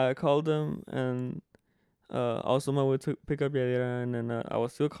 I called him, and also my way to pick up Yadira, and then I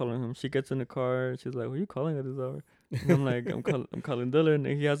was still calling him. She gets in the car, and she's like, "Who are you calling at this hour?" And I'm like, I'm calling Dylan,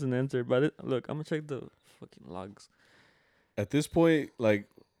 and he hasn't answered. But look, I'm gonna check the fucking logs. At this point, like.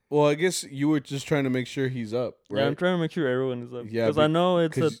 Well, I guess you were just trying to make sure he's up, right? Yeah, I'm trying to make sure everyone is up. Yeah, because I know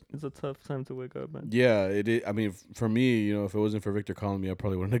it's a tough time to wake up, man. Yeah, it is. I mean, for me, if it wasn't for Victor calling me, I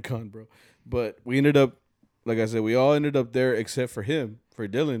probably wouldn't have gone, bro. But we ended up, like I said, we all ended up there except for him, for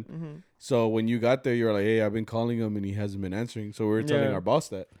Dylan. Mm-hmm. So when you got there, you were like, "Hey, I've been calling him and he hasn't been answering." So we were telling our boss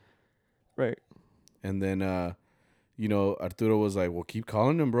that. Right. And then, Arturo was like, "Well, keep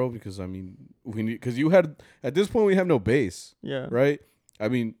calling him, bro, because I mean, we need because you had at this point we have no bass." Yeah. Right. I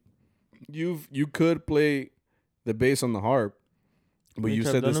mean. You could play the bass on the harp, but you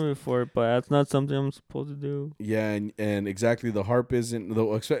said I've done it before, but that's not something I'm supposed to do. Yeah, and exactly, the harp isn't,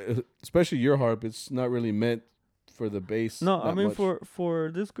 especially your harp. It's not really meant for the bass. No, I mean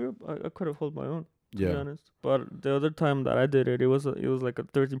for this group, I could have held my own. To be honest, but the other time that I did it, it was like a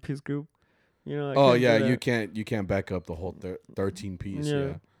 13-piece group, You know, I Oh can't do yeah, that. you can't back up the whole 13 piece. Yeah.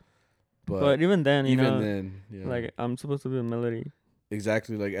 Yeah, but But even then, you even know, then, yeah. like I'm supposed to be a melody.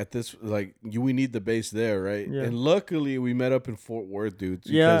 Exactly. Like at this, like we need the bass there, right? Yeah. And luckily, we met up in Fort Worth, dudes,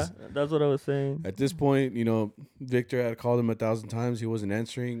 Yeah, because that's what I was saying. at this point, Victor had called him 1,000 times. He wasn't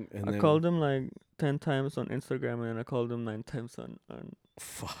answering, and I then called him like 10 times on Instagram, and I called him 9 times on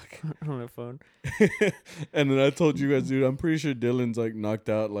fuck. on my phone. And then I told you guys, dude, I'm pretty sure Dylan's like knocked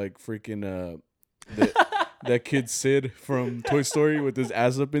out like freaking that that kid Sid from Toy Story with his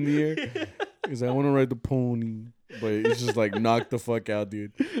ass up in the air. He's like, I want to ride the pony, but he's just like knocked the fuck out,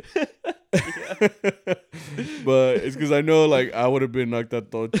 dude. But it's because I know like I would have been knocked out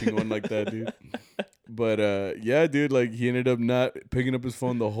todo chingon like that, dude. But yeah, dude, like he ended up not picking up his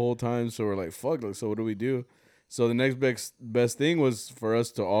phone the whole time. So we're like, fuck, like, so what do we do? So the next best thing was for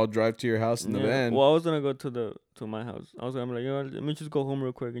us to all drive to your house in the van. Well, I was gonna go to my house. I was gonna be like, let me just go home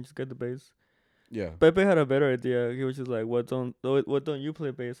real quick and just get the bass. Yeah. Pepe had a better idea. He was just like, what don't you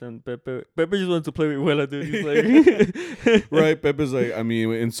play bass? And Pepe just wanted to play Vihuela, dude. He's like, Right, Pepe's like, I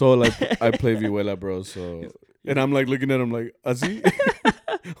mean, in Seoul, I play Vihuela, bro. So, and I'm like looking at him like, Así?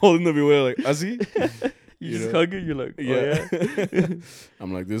 Holding the Vihuela like, Así? You just hug it. You're like, oh, yeah.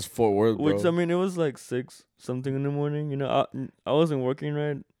 I'm like, this is Fort Worth, bro. Which, I mean, it was like 6 something in the morning. You know, I wasn't working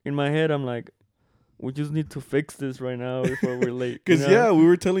right. In my head, I'm like, we just need to fix this right now before we're late. Because, yeah, we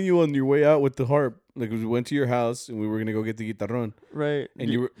were telling you on your way out with the harp. Like, we went to your house and we were going to go get the guitarrón. Right. And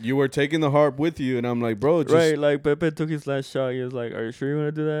you were taking the harp with you. And I'm like, bro, just... Right, like Pepe took his last shot. He was like, "Are you sure you want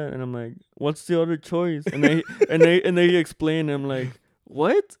to do that?" And I'm like, "What's the other choice?" And then and then he explained. And I'm like,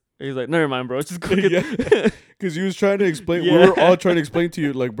 "What?" And he's like, "Never mind, bro. Just go get." Because he was trying to explain. Yeah. We were all trying to explain to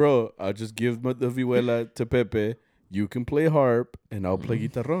you, like, bro, I'll just give the vihuela to Pepe. You can play harp, and I'll play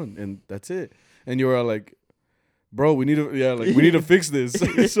guitarrón, and that's it. And you were all like, bro, we need to fix this.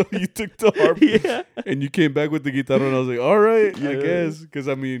 So you took the harp and you came back with the guitarón. And I was like, all right, I guess. Because,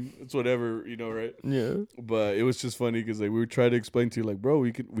 I mean, it's whatever, right? Yeah. But it was just funny because, like, we were trying to explain to you, like, bro,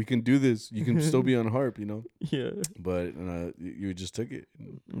 we can do this. You can still be on harp, Yeah. But you just took it.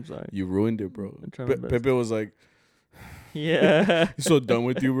 I'm sorry. You ruined it, bro. Pepe was like, yeah. He's so done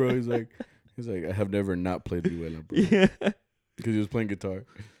with you, bro. He's like, I have never not played vihuela, bro. Yeah. Because he was playing guitar.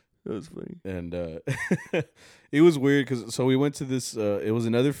 That was funny. And it was weird because we went to this. It was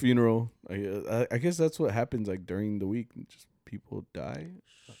another funeral. I guess that's what happens like during the week. Just people die.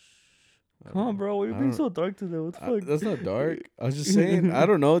 Come on, bro. Why are you being so dark today? What the fuck? That's not dark. I was just saying. I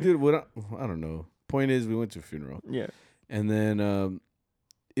don't know, dude. I don't know. Point is, we went to a funeral. Yeah. And then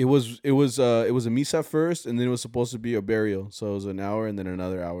it was a misa first, and then it was supposed to be a burial. So it was an hour and then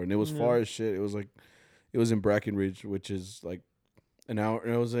another hour, and it was far as shit. It was in Brackenridge, which is like an hour.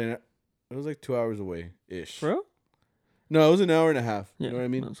 It was like 2 hours away ish. Bro? No, it was an hour and a half. Yeah, You know what I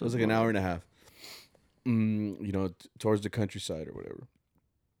mean? no, It was like an hour and a half. Towards the countryside or whatever.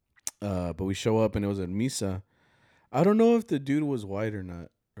 But we show up and it was at misa. I don't know if the dude was white or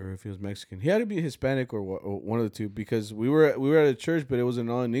not, or if he was Mexican. He had to be Hispanic or one of the two, because we were at a church, but it wasn't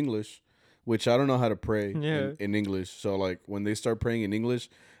all in English, which I don't know how to pray in English. So like when they start praying in English,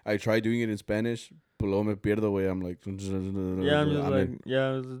 I try doing it in Spanish. But luego me pierdo, way. I'm like, yeah, I'm just like,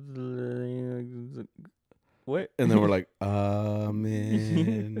 yeah. What? And then we're like,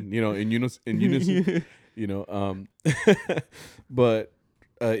 amen. In unison. But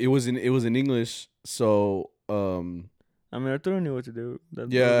it was in English. So I mean, Arturo knew what to do.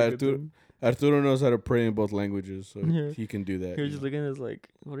 Arturo knows how to pray in both languages, so he can do that. He was just looking at us like,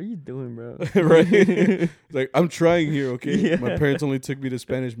 "What are you doing, bro?" Right? Like, I'm trying here, okay? Yeah. My parents only took me to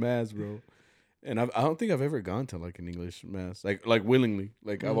Spanish mass, bro. And I don't think I've ever gone to like an English mass, like willingly.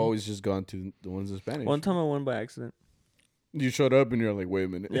 Like I've always just gone to the ones in Spanish. One time I went by accident. You showed up and you're like, wait a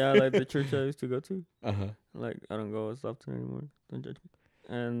minute. Yeah, like the church I used to go to. Uh-huh. Like I don't go as often anymore. Don't judge me.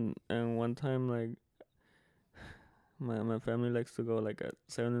 And one time like my family likes to go like at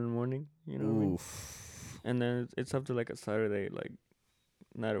 7 in the morning. You know what I mean? And then it's up to like a Saturday like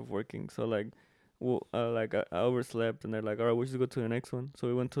night of working. So like. Well, I overslept, and they're like, "All right, we should go to the next one." So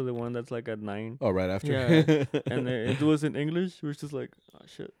we went to the one that's like at 9. Oh, right after. Yeah, and it was in English. We were just like, "Oh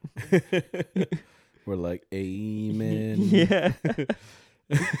shit." We're like, "Amen." Yeah.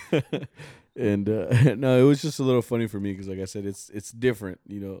 And no, it was just a little funny for me because, like I said, it's different.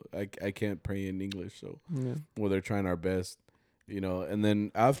 I can't pray in English, so they're trying our best. And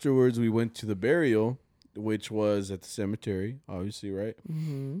then afterwards we went to the burial, which was at the cemetery, obviously, right?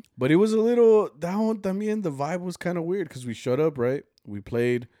 Mm-hmm. But it was a little down. I mean, the vibe was kind of weird because we showed up, right? We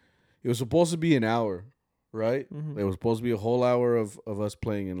played. It was supposed to be an hour, right? Mm-hmm. It was supposed to be a whole hour of us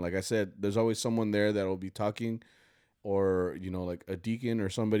playing. And like I said, there's always someone there that will be talking or like a deacon or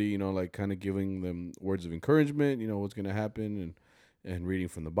somebody, like kind of giving them words of encouragement, what's gonna happen, and reading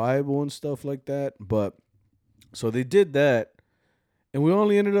from the Bible and stuff like that. But so they did that, and we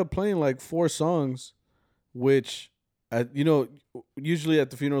only ended up playing like 4 songs, which, usually at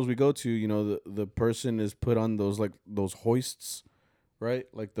the funerals we go to, the person is put on those hoists, right?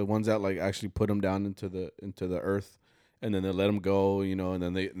 Like the ones that like actually put them down into the earth, and then they let them go, and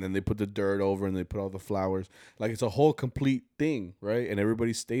then they put the dirt over and they put all the flowers. Like it's a whole complete thing, right? And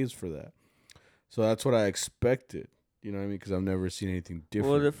everybody stays for that. So that's what I expected. You know what I mean? Because I've never seen anything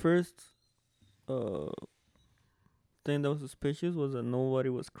different. Well, the first uh thing that was suspicious was that nobody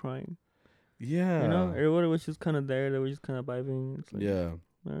was crying. Yeah. Everybody was just kind of there. They were just kind of vibing. It's like, Yeah.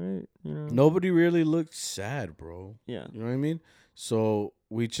 all right, Nobody really looked sad, bro. Yeah. You know what I mean? So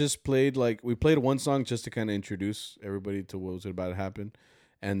we just played one song just to kind of introduce everybody to what was about to happen.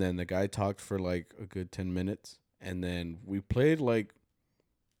 And then the guy talked for like a good 10 minutes. And then we played like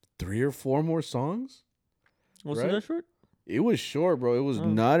 3 or 4 more songs. Was it that short? It was short, bro. It was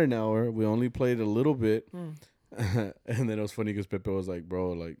not an hour. We only played a little bit. And then it was funny because Pepe was like,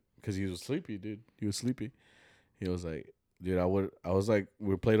 bro, like, because he was sleepy, dude. He was sleepy. He was like, dude, I was like,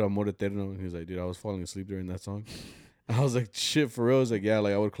 we played Amor Eterno. And he was like, dude, I was falling asleep during that song. And I was like, shit, for real. I was like, yeah,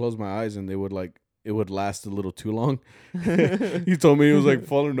 like I would close my eyes and it would last a little too long. He told me he was like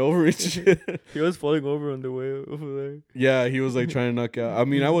falling over and shit. He was falling over on the way over there. Yeah, he was like trying to knock out. I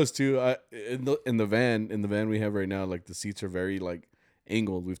mean, I was too. In the van we have right now, like the seats are very like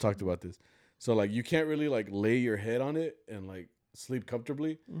angled. We've talked about this. So like you can't really like lay your head on it and like sleep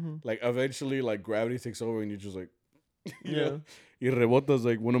comfortably. Like eventually like gravity takes over and you're just like, you rebotas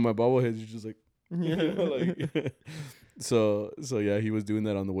like one of my bobbleheads. You're just like, like so yeah, he was doing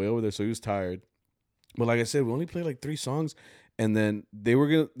that on the way over there. So he was tired. But like I said, we only played like 3 songs, and then they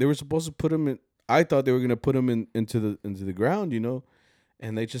were supposed to put him in. I thought they were gonna put him into the ground,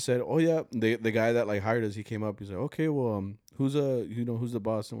 and they just said, oh yeah, the guy that like hired us, he came up. He's like, okay, well, who's the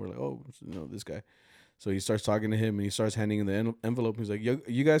boss? And we're like, oh, this guy. So he starts talking to him, and he starts handing him the envelope. He's like,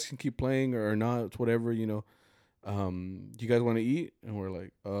 you guys can keep playing or not, it's whatever, you guys want to eat? And we're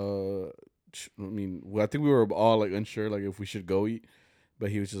like, I mean, I think we were all like unsure, like if we should go eat. But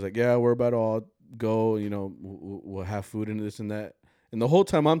he was just like, yeah, we're about to all go, we'll have food and this and that. And the whole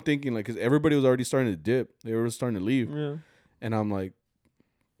time I'm thinking, like, because everybody was already starting to dip, they were starting to leave. Yeah. And I'm like,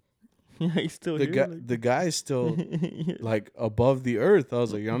 yeah, he's still the here. guy, the guy's still like above the earth. I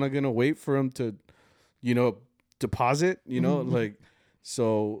was like, you're not gonna wait for him to, deposit, like.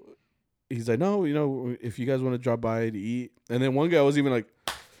 So he's like, no, if you guys want to drop by to eat. And then one guy was even like,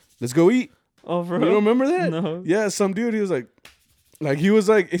 let's go eat. Oh, bro. You don't remember that? No. Yeah, some dude, he was like,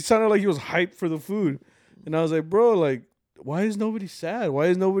 it sounded like he was hyped for the food. And I was like, bro, like, why is nobody sad? Why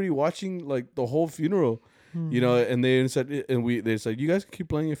is nobody watching like the whole funeral? And they said, they said, you guys can keep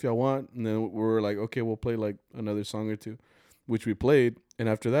playing if y'all want. And then we were like, okay, we'll play like another song or two, which we played. And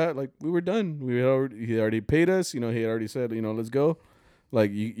after that, like, we were done. He already paid us. He had already said, let's go.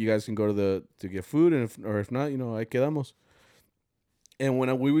 Like, you guys can go to get food, and if not, ahí quedamos. And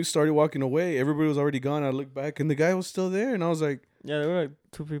when we started walking away, everybody was already gone. I looked back, and the guy was still there, and I was like, yeah, there were like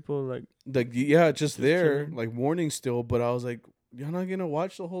 2 people like just there, chilling. Like mourning still. But I was like, you're not gonna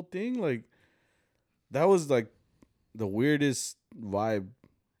watch the whole thing? Like, that was like the weirdest vibe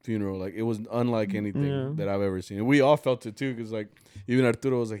funeral. Like, it was unlike anything that I've ever seen. And we all felt it too, because like even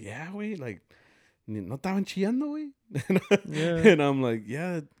Arturo was like, yeah, güey, like, no estaban chillando, güey. And I'm like,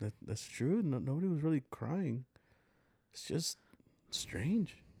 yeah, that's true. Nobody was really crying. It's just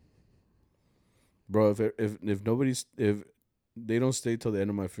strange, bro. If they don't stay till the end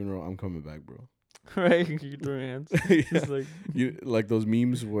of my funeral, I'm coming back, bro. Right? You throw your hands. It's like like those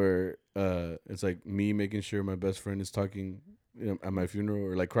memes where it's like me making sure my best friend is talking at my funeral,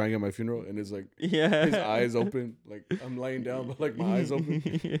 or like crying at my funeral, and it's like his eyes open, like I'm laying down, but like my eyes open.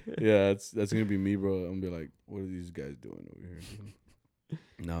 Yeah, that's gonna be me, bro. I'm gonna be like, what are these guys doing over here?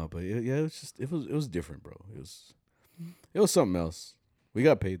 No, but it was different, bro. It was something else. We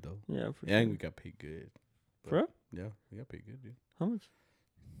got paid though. Yeah, for and sure. we got paid good. Bro? Yeah, we got paid good, dude. How much?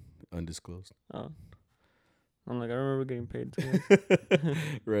 Undisclosed. Oh, I'm like, I remember getting paid too.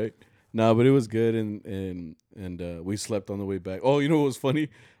 Right. No, but it was good, and we slept on the way back. Oh, you know what was funny?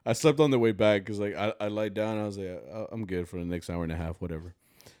 I slept on the way back because like I lied down. I was like, I'm good for the next hour and a half, whatever.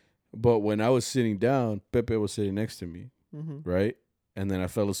 But when I was sitting down, Pepe was sitting next to me, right? And then I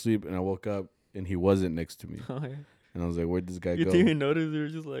fell asleep, and I woke up, and he wasn't next to me. Oh, yeah. And I was like, where'd this guy go? You didn't even notice? You were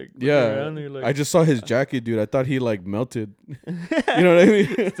just like, yeah. Like, I just saw his jacket, dude. I thought he like melted. You know what I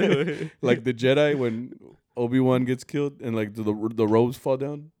mean? Like the Jedi when Obi-Wan gets killed and like the robes fall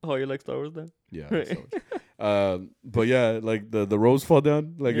down. Oh, you like Star Wars then? Yeah. Right. But yeah, like the rose fall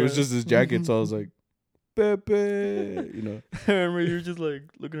down. Like it was Yeah. just his jacket. So I was like, Pepe, you know. I remember you were just like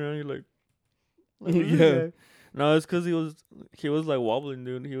looking around. You're like who's Yeah. this guy? No, it's because he was like wobbling,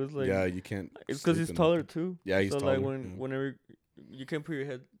 dude. He was like, Yeah, you can't. it's because sleep he's in taller nothing. too. Yeah, he's so taller. like yeah. whenever you can't put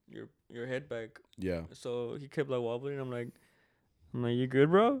your head back. Yeah. So he kept like wobbling. I'm like, you good,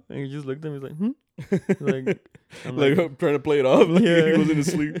 bro? And he just looked at me. He's like, Like, I'm like like, I'm trying to play it off. Like Yeah. he wasn't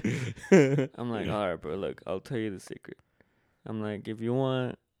asleep. I'm like, all right, bro. Look, I'll tell you the secret. I'm like, if you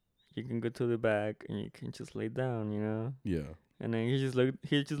want, you can go to the back and you can just lay down, you know. Yeah. And then he just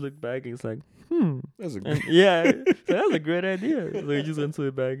looked back and he's like, That's a and yeah, so that's a great idea. So he just went to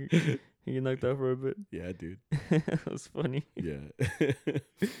the back. He knocked out for a bit. yeah, dude. That was funny. Yeah.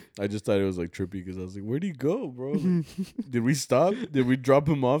 I just thought it was like trippy because I was like, where'd he go, bro? Like, did we stop? Did we drop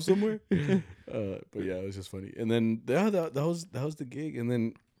him off somewhere? But yeah, it was just funny. And then that was the gig. And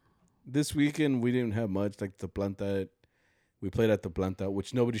then this weekend we didn't have much. Like the Planta, we played at the Planta,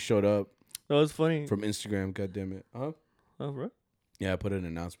 which nobody showed up That was funny. from Instagram. God damn it. Huh? Oh, bro. Yeah, I put an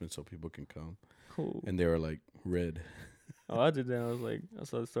announcement so people can come. Cool. And they were like, red. Oh, I did that. I was like, I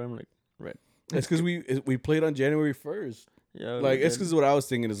saw the story. I'm like, It's because we played on January 1st. yeah. Like, we it's did. because what I was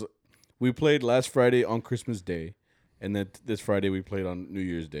thinking is we played last Friday on Christmas Day. And then this Friday we played on New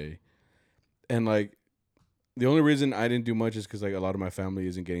Year's Day. And, like, the only reason I didn't do much is because, like, a lot of my family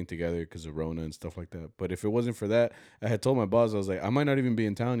isn't getting together because of Rona and stuff like that. But if it wasn't for that, I had told my boss, I was like, I might not even be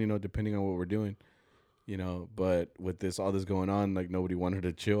in town, you know, depending on what we're doing. You know, but with all this going on, like, nobody wanted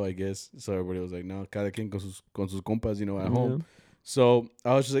to chill, I guess. So everybody was like, no, cada quien con sus compas, you know, at home. So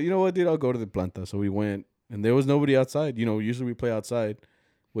I was just like, you know what, dude, I'll go to the Planta. So we went, and there was nobody outside. You know, usually we play outside,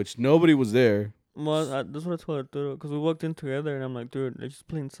 which nobody was there. Well, that's what I told Arturo, because we walked in together, and I'm like, dude, let's just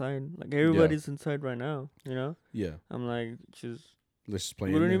play inside. Like, everybody's inside right now, you know? Yeah, I'm like, let's just play.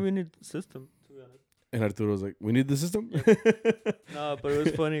 we in don't there. even need system, to be honest. And Arturo was like, we need the system. No, but it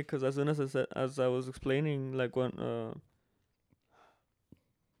was funny, because as soon as I was explaining, like, one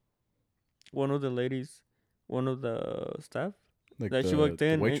of the ladies, one of the staff, Like she walked the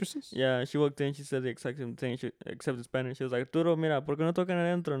in, waitresses. yeah, she walked in, she said the exact same thing, except in Spanish. She was like, Arturo, mira, ¿por qué no tocan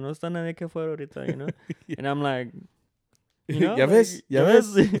adentro? No está nadie que fuera ahorita, you know? Yeah. And I'm like, you know, Ya ves, ya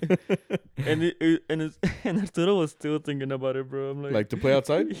ves. and Arturo was still thinking about it, bro. I'm Like to play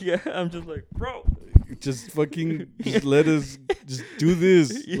outside. yeah, I'm just like, bro. Just fucking, just let us just do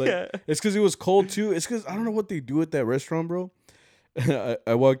this. Yeah. Like, it's because it was cold too. It's because I don't know what they do at that restaurant, bro.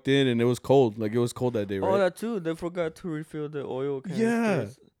 I walked in and it was cold. Like it was cold that day, right? Oh, that too. They forgot to refill the oil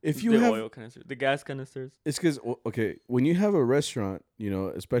canisters. Yeah. If you the have, oil canisters, the gas canisters. it's because okay, when you have a restaurant, you know,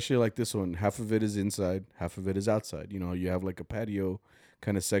 especially like this one, half of it is inside, half of it is outside. You know, you have like a patio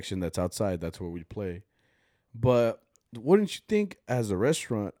kind of section that's outside. That's where we play. But wouldn't you think, as a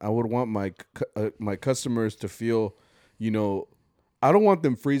restaurant, I would want my customers to feel, you know, I don't want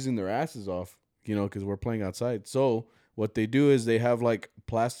them freezing their asses off, you know, because we're playing outside. So what they do is they have like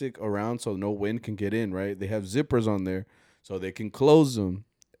plastic around so no wind can get in, right? They have zippers on there so they can close them.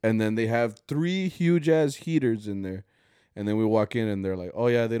 And then they have 3 huge ass heaters in there. And then we walk in and they're like, oh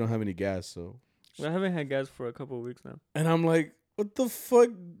yeah, they don't have any gas. So I haven't had gas for a couple of weeks now. and I'm like, what the fuck?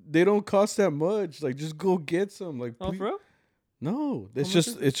 They don't cost that much. Like, just go get some. Like, Oh, please. bro? No, How it's much just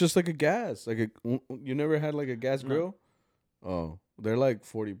is it? it's just like a gas. Like you never had like a gas No. grill? Oh, they're like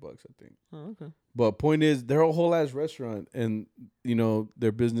 $40, I think. Oh, okay. But point is, they're a whole ass restaurant, and you know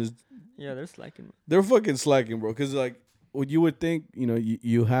their business. Yeah, they're slacking. They're fucking slacking, bro. Because like, what you would think, you know,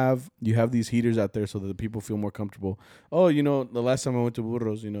 you have these heaters out there so that the people feel more comfortable. Oh, you know, the last time I went to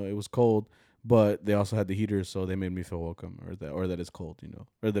Burros, you know, it was cold, but they also had the heaters, so they made me feel welcome, or that it's cold, you know,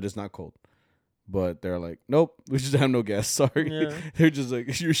 or that it's not cold. But they're like, nope, we just have no gas. Sorry. Yeah. They're just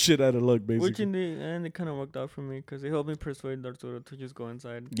like, you're shit out of luck, basically. Which in the end, it kind of worked out for me because it helped me persuade Arturo to just go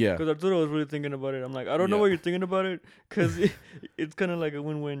inside. Yeah. Because Arturo was really thinking about it. I'm like, I don't know Yeah. what you're thinking about it because it's kind of like a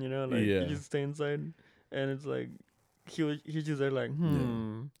win-win, you know? Like, Yeah. you just stay inside. And it's like, he's just there like,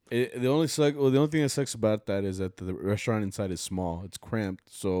 The only thing that sucks about that is that the restaurant inside is small. It's cramped.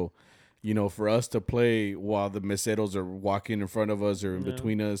 So, you know, for us to play while the meseros are walking in front of us or in Yeah.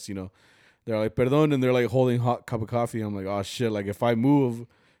 between us, you know, they're like, perdón, and they're like holding hot cup of coffee. I'm like, oh shit, like if I move,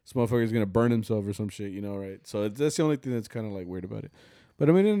 this motherfucker's gonna burn himself or some shit, you know, right? So that's the only thing that's kind of like weird about it. But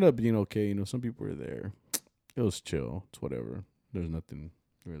I mean, it ended up being okay. You know, some people were there. It was chill. It's whatever. There's nothing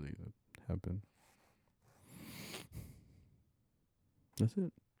really that happened. That's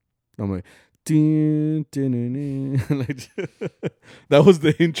it. I'm like, dun, dun, dun, dun. Like that was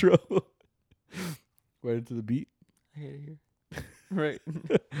the intro. Right into the beat. I hate it here. Right.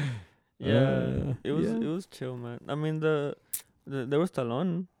 Yeah. It yeah. was chill, man. I mean, there was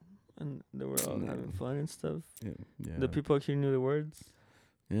Talon. And they were all having fun and stuff. Yeah. Yeah. The people actually knew the words.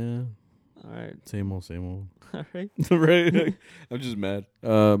 Yeah. All right. Same old. All right. Right. Like, I'm just mad.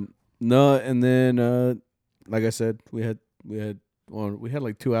 No, and then like I said, we had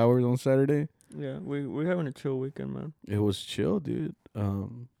like 2 hours on Saturday. Yeah, we're having a chill weekend, man. It was chill, dude.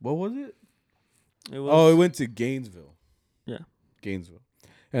 What was it? It was. Oh, it went to Gainesville. Yeah. Gainesville.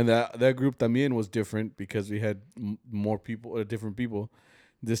 And that group también was different because we had more people, different people.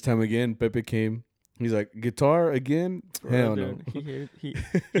 This time again, Pepe came. He's like, guitar again? Bro, Hell dude, no. he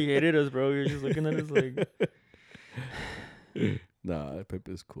hated us, bro. He was just looking at us like. Nah,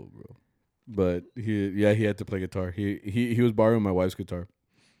 Pepe's cool, bro. But he had to play guitar. He was borrowing my wife's guitar.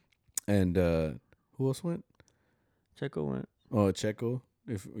 And who else went? Checo went. Oh, Checo.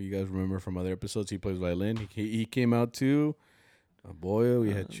 If you guys remember from other episodes, he plays violin. He came out too. Boyo,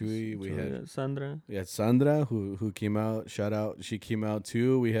 we had Chewy, we had Sandra. We had Sandra who came out. Shout out, she came out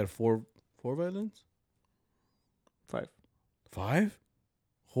too. We had four violins. 5. 5?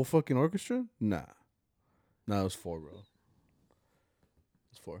 Whole fucking orchestra? Nah, it was 4, bro.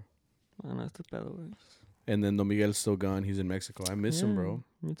 It's 4. Man, that's the pedo, güey. And then Don Miguel's still gone. He's in Mexico. I miss him, bro.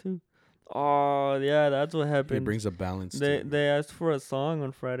 Me too. Oh yeah, that's what happened. He brings a balance. They asked for a song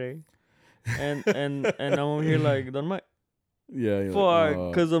on Friday, and I'm over here like Don Mike. Yeah,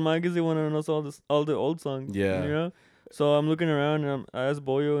 Fuck, because Don Mike is the one who knows all the old songs. Yeah. You know. So I'm looking around and I asked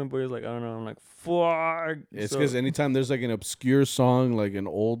Boyo, and Boyo's like, I don't know. I'm like, fuck. It's because anytime there's like an obscure song, like an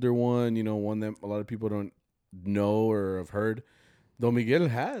older one, one that a lot of people don't know or have heard, Don Miguel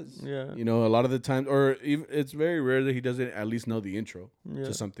has. Yeah. A lot of the time, or even, it's very rare that he doesn't at least know the intro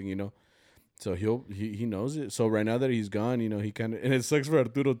to something, So he knows it. So right now that he's gone, he kind of, and it sucks for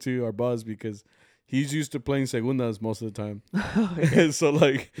Arturo too, our boss, because he's used to playing segundas most of the time. So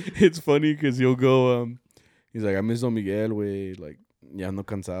like, it's funny because he'll go, he's like, I miss Don Miguel, way, like, ya ando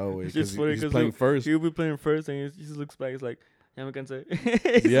cansado, way, because he's playing first. He'll be playing first, and he just looks back, he's like, ya me cansé.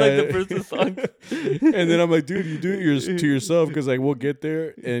 It's like the first two songs. And then I'm like, dude, you do it to yourself, because like we'll get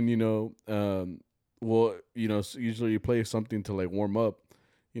there, and usually you play something to like warm up,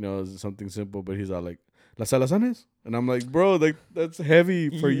 something simple, but he's all like, Las Alazanes? And I'm like, bro, like that's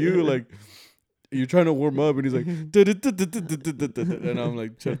heavy for you, like. You're trying to warm up, and he's like, and I'm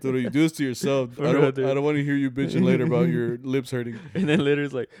like, Arturo, you do this to yourself. I don't want to hear you bitching later about your lips hurting. And then later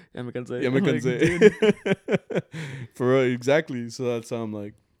it's like, ya me cansé. Ya me cansé. For real, exactly. So that's how I'm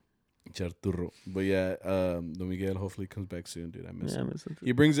like, Arturo. But yeah, Don Miguel hopefully comes back soon, dude. I miss him.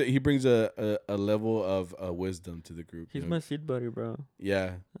 He brings a level of wisdom to the group. He's my seat buddy, bro.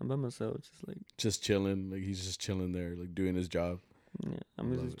 Yeah. I'm by myself, just chilling. Like he's just chilling there, like doing his job. Yeah, I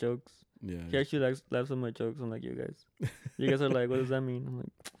miss his jokes. Yeah. He actually laughs at my jokes, unlike you guys. You guys are like, what does that mean? I'm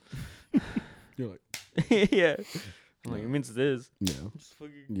like, you're like, yeah. I'm like, it means this. Yeah.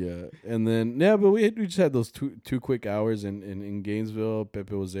 Yeah. And then but we just had those two quick hours in Gainesville.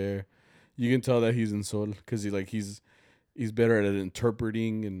 Pepe was there. You can tell that he's in Sol because he's better at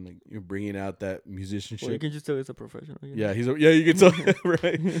interpreting and like you're bringing out that musicianship. Well, you can just tell he's a professional. Yeah, you can tell,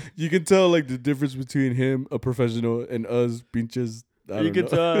 right? You can tell like the difference between him, a professional, and us pinches. You can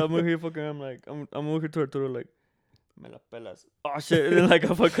tell I'm over here fucking. I'm like, I'm over here to Arturo like, me la pelas. Oh shit! And then like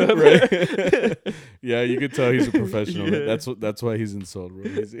I fuck up. Right? Yeah, you can tell he's a professional. Yeah. That's why he's in Sol, bro.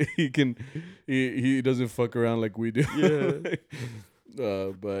 He doesn't fuck around like we do.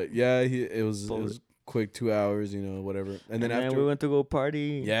 Yeah. But yeah, it was quick 2 hours, whatever. And then after we went to go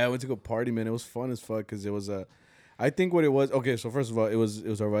party. Yeah, I went to go party, man. It was fun as fuck because it was I think what it was. Okay, so first of all, it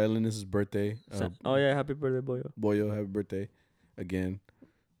was our violinist's birthday. Happy birthday, Boyo. Boyo, happy birthday. Again.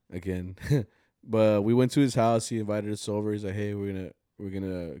 But we went to his house. He invited us over. He's like, "Hey, we're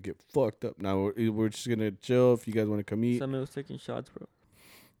gonna get fucked up. Now we're just gonna chill. If you guys want to come eat." Sammy was taking shots, bro.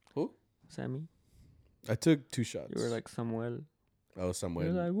 Who? Sammy. I took 2 shots. You were like Samuel. Oh, Samuel.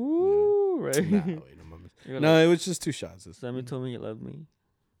 You're like, woo, yeah. right? No, it was just 2 shots. Sammy told me he loved me.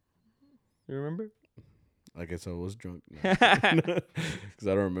 You remember? I guess I was drunk because I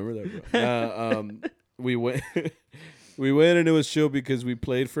don't remember that, bro. We went. We went and it was chill because we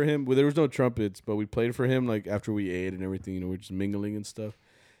played for him. Well, there was no trumpets, but we played for him like after we ate and everything. We're just mingling and stuff.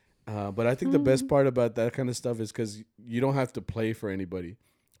 But I think the best part about that kind of stuff is because you don't have to play for anybody.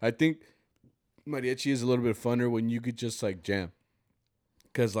 I think mariachi is a little bit funner when you could just like jam.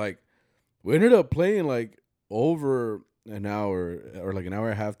 Because like we ended up playing like over an hour or like an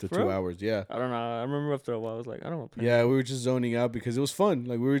hour and a half to 2 hours. Yeah. I don't know. I remember after a while I was like, I don't want to play. Yeah, we were just zoning out because it was fun.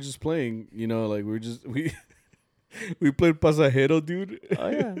 Like we were just playing, like we played Pasajero, dude. Oh,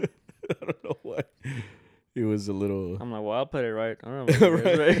 yeah. I don't know why. It was a little... I'm like, well, I'll play it right. I don't know.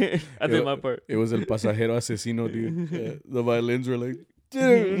 Right. I did my part. It was El Pasajero Asesino, dude. The violins were like...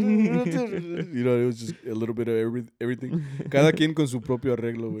 You know, it was just a little bit of everything. Cada quien con su propio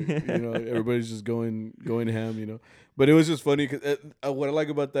arreglo, güey. You know, everybody's just going ham, you know. But it was just funny because what I like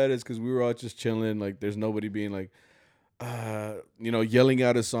about that is because we were all just chilling. Like, there's nobody being like, you know, yelling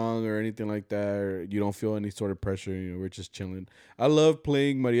out a song or anything like that. Or you don't feel any sort of pressure. You know, we're just chilling. I love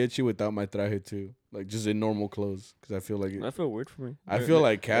playing mariachi without my traje too, like just in normal clothes, because I feel like I feel weird for me. I feel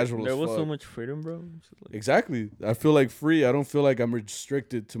like casual. There as was fuck. so much freedom, bro. Like, Exactly. I feel like free. I don't feel like I'm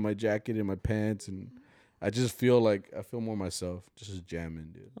restricted to my jacket and my pants, and I just feel like I feel more myself, just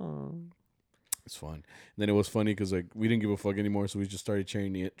jamming, dude. It's fun. And then it was funny because like we didn't give a fuck anymore, so we just started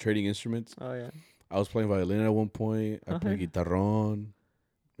trading instruments. oh yeah. I was playing violin at one point. I played guitarron.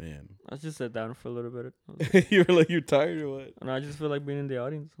 Man, I just sat down for a little bit. I was like, you were like, you tired or what? and I just feel like being in the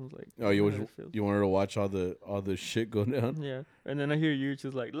audience. I was like, Oh, I know how this feels. you wanted to watch all the shit go down. Yeah, and then I hear you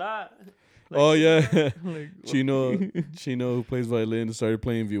just like la. Like, Oh yeah, like, Chino who plays violin started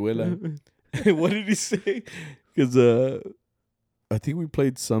playing vihuela. What did he say? Because I think we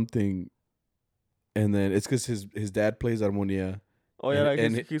played something, and then it's because his dad plays armonia. Oh yeah, like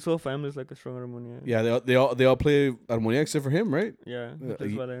and his whole family's like a strong harmonia. Yeah, they all play armonia except for him, right? Yeah, he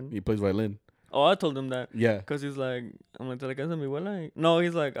plays violin. He plays violin. Oh, I told him that. Yeah. Cause he's like, I'm like, ¿te la casas mi abuela? No,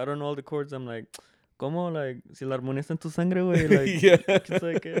 he's like, I don't know all the chords. I'm like, ¿cómo? Like, si la armonía está en tu sangre, güey. Like, yeah. It's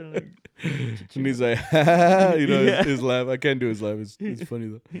like, and he's like, you know, Yeah. his laugh. I can't do his laugh. It's funny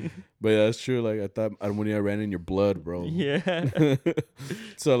though. But yeah, that's true. Like I thought armonia ran in your blood, bro. Yeah.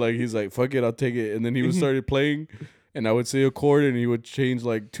 So like he's like, fuck it, I'll take it. And then he would started playing. And I would say a chord, and he would change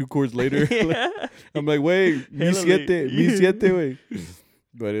like 2 chords later. Yeah. I'm like, wait, mi siete, wait.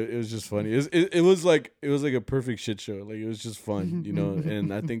 But it was just funny. It was like a perfect shit show. Like it was just fun, you know.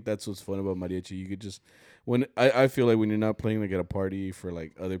 And I think that's what's fun about mariachi. You could just I feel like when you're not playing like at a party for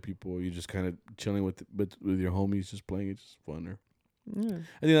like other people, you're just kind of chilling with your homies, just playing. It's just funner. Yeah.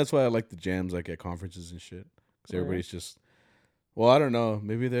 I think that's why I like the jams like at conferences and shit, because Oh, yeah? everybody's just. Well, I don't know.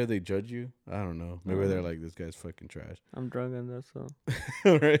 Maybe they judge you. I don't know. Maybe they're like, this guy's fucking trash. I'm drunk on that, so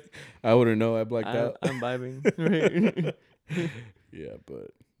Right? I wouldn't know. I blacked out. I'm vibing. Right? Yeah,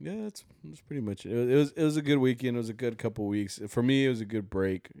 but yeah, that's pretty much it. It was a good weekend. It was a good couple weeks. For me, it was a good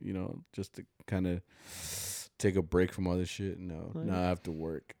break, you know, just to kind of take a break from all this shit. No, now I have to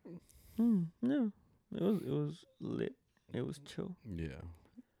work. Yeah. It was lit. It was chill. Yeah.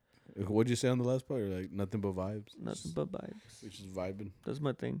 What'd you say on the last part? You're like, nothing but vibes? Nothing but vibes. Which is vibing. That's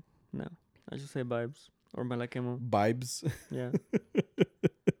my thing. No. I just say vibes. Or Malakemo. Vibes? Yeah.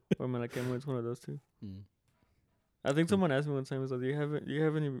 Or Malakemo. It's one of those two. Mm. I think someone asked me one time, "Do you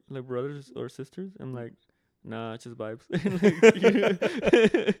have any like brothers or sisters?" I'm like, "Nah, it's just vibes."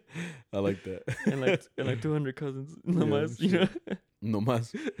 I like that. and like 200 cousins, no mas, you know. No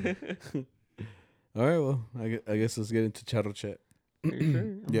mas. All right, well, I guess let's get into Charro Chat. Are you sure?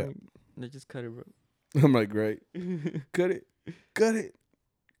 I'm Yeah. like, they just cut it, bro. I'm like, great. Cut it.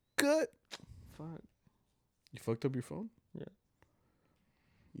 Cut. Fuck. You fucked up your phone? Yeah.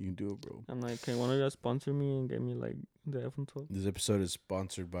 You can do it, bro. I'm like, can one of you guys sponsor me and get me like the iPhone 12? This episode is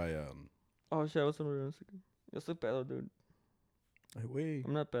sponsored by Oh shit, I was on Instagram. Yo soy pedo, dude. Like, wait.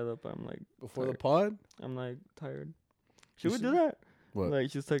 I'm not pedo, but I'm like Before the tired. pod? I'm like tired. Should we Just- do that? What? Like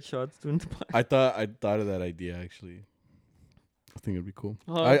just take shots during the pod. I thought of that idea actually. I think it'd be cool.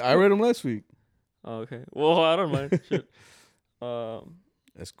 Oh, I read them last week. Oh, okay. Well, I don't mind. Shit.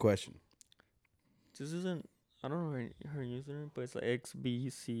 That's a question. This isn't. I don't know her username, but it's like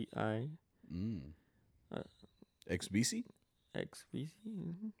XBCI. XBC?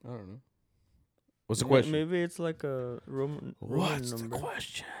 XBC. I don't know. What's the question? Maybe it's like a Roman What's number. the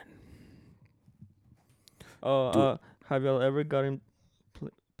question? Oh, have y'all ever gotten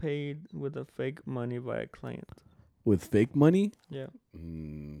paid with a fake money by a client? With fake money? Yeah.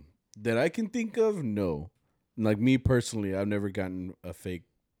 That I can think of, no. Like me personally, I've never gotten a fake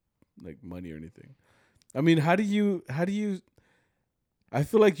like money or anything. I mean, how do you I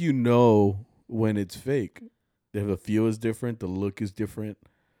feel like you know when it's fake. The feel is different, the look is different.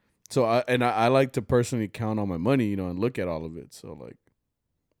 So I like to personally count on my money, you know, and look at all of it. So like,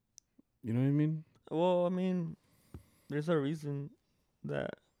 you know what I mean? Well, I mean, there's a reason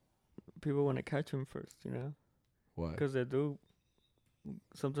that people want to catch him first, you know? Why? Because they do.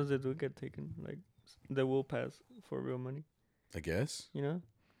 Sometimes they do get taken. Like, they will pass for real money, I guess. you know?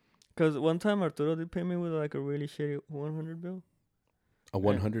 Because one time Arturo did pay me with like a really shady 100 bill. A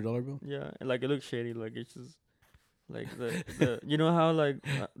 $100 bill? Yeah, and like it looks shady. Like it's just like the you know how like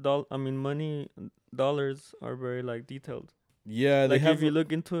money dollars are very like detailed. Yeah, they Like have if you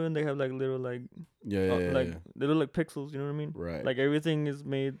look into it, they have like little like yeah, like they look like pixels. You know what I mean? Right. Like everything is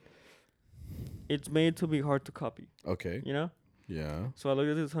made. It's made to be hard to copy. Okay. You know. Yeah. So I looked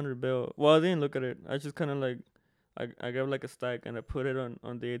at this 100 bill. Well, I didn't look at it. I just kind of like, I grabbed like a stack and I put it on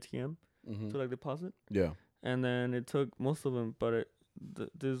the ATM to like deposit. Yeah. And then it took most of them, but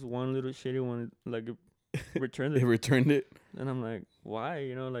this one little shady one like it returned They it. returned it. And I'm like, why?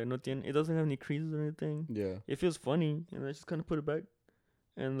 You know, like it doesn't have any creases or anything. Yeah. It feels funny, and I just kind of put it back,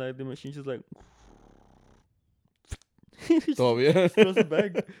 and like the machine just like. Oh yeah. Throws it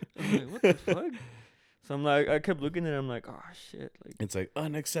back. I'm like, what the fuck? So I'm like, I kept looking at it. I'm like, oh shit, like It's like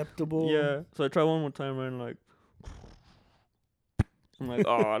unacceptable. yeah. So I tried one more time, and like, I'm like,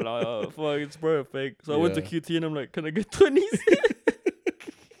 oh no, fuck, it's probably fake. So I went to Yeah. QT, and I'm like, can I get 20s?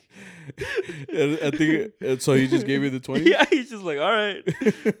 And I think so. He just gave you the 20. Yeah, he's just like, all right,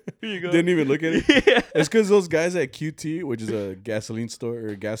 here you go. Didn't even look at it. Yeah. It's because those guys at QT, which is a gasoline store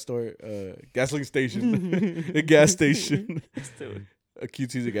or gasoline station, a gas station. A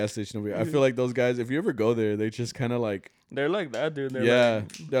QT is a gas station over here. I feel like those guys, if you ever go there, they just kind of like, They're like that, dude. They're yeah,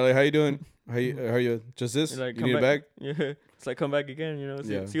 like, they're like, how you doing? How are you? Just this? they're like, You come need a bag? Yeah, it's like come back again, you know.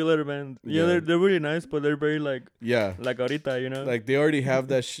 Yeah. See you later, man. Yeah, Yeah. they're really nice, but they're very like Yeah. ahorita, you know. Like they already have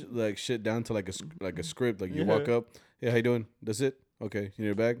that shit down to like a script. Like you walk Yeah. up, hey, how you doing? That's it. Okay, you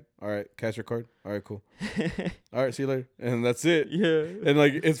need a bag? All right, cash your card. All right, cool. All right, see you later. And that's it. Yeah. And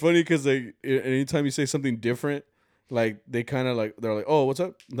like it's funny because like anytime you say something different, like they kind of like they're like, oh, what's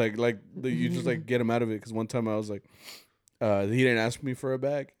up? You just like get them out of it. Because one time I was like, he didn't ask me for a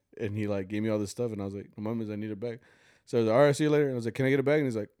bag, and he like gave me all this stuff, and I was like, my mom is I need a bag. So I was like, all right, see you later. And I was like, can I get a bag? And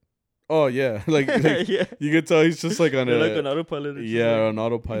he's like, oh yeah, like Yeah. you can tell he's just like on They're like an autopilot. It's just yeah, like- on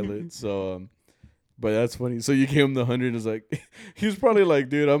autopilot. So, but that's funny. So you gave him the 100. It's like he was probably like,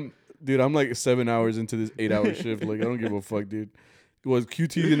 dude, I'm like 7 hours into this 8-hour shift. Like I don't give a fuck, dude. Was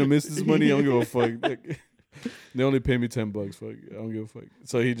QT gonna miss this money? I don't give a fuck. Like, they only pay me $10. Fuck, I don't give a fuck.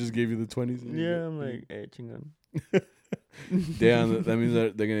 So he just gave you the 20s. Yeah, I'm like, hey, chingon. damn. That means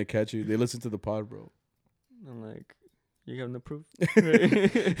that they're gonna catch you. They listen to the pod, bro. I'm like, you have no proof.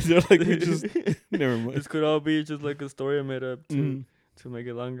 They're like, we just never mind. This could all be just like a story I made up to Mhm. to make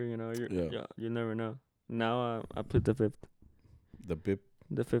it longer, you know. Yeah. Yeah, you never know. Now I put the fifth. The bip.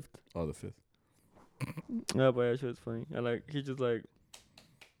 The fifth. Oh, the fifth. No, but actually it's funny. I like he just like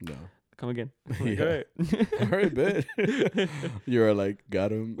No. come again. I'm like, Yeah. all right. All right, bet. You're like,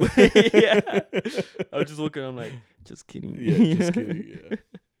 got him. Yeah. I was just looking. I'm like, just kidding. Yeah, just kidding.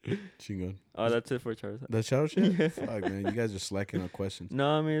 Yeah. Chingon. Oh, that's it for Charizard. The shower shit? Yeah. Fuck, man. You guys are slacking on questions. No,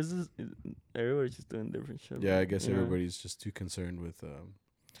 I mean, it's just everybody's just doing different shit. Yeah, bro, I guess you know? everybody's just too concerned with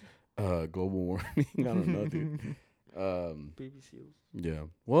global warming. I don't know, dude. Baby seals. Yeah.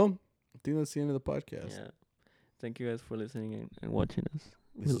 Well, I think that's the end of the podcast. Yeah. Thank you guys for listening and watching us.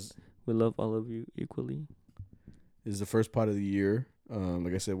 This We love all of you equally. is the first part of the year.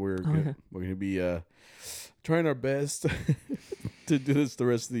 Like I said, we're yeah. we're gonna be trying our best to do this the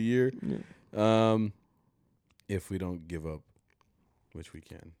rest of the year. Yeah. If we don't give up, which we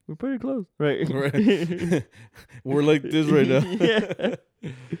can. We're pretty close. Right. Right. We're like this right now. Yeah.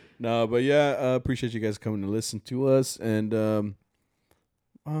 No, but yeah, appreciate you guys coming to listen to us. And do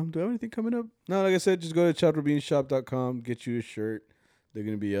I have anything coming up? No, like I said, just go to chowderbeanshop.com, get you a shirt. They're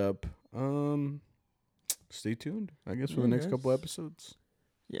gonna be up. Stay tuned, I guess, for the Yeah, next couple guys. episodes.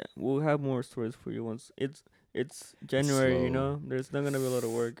 Yeah. We'll have more stories for you once it's January, Slow. you know? There's not gonna be a lot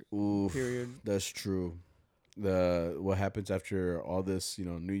of work. Oof, Period. that's true. What happens after all this,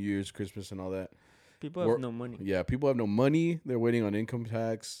 New Year's, Christmas, and all that. People have no money. Yeah, people have no money. They're waiting on income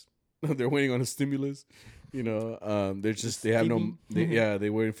tax. They're waiting on a stimulus. They're just they have no. Stimmy.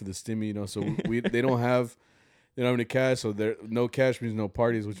 They're waiting for the stimmy. So they don't have. They don't have any cash. So there no cash means no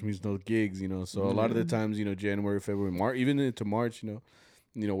parties, which means no gigs. So a lot of the Yeah. times, January, February, March, even into March,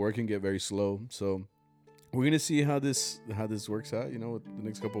 work can get very slow. So we're gonna see how this works out. With the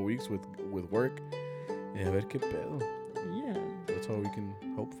next couple of weeks with work. Yeah, a ver qué pedo. Yeah. That's all we can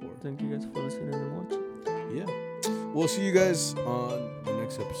hope for. Thank you guys for listening and watching. Yeah. We'll see you guys on the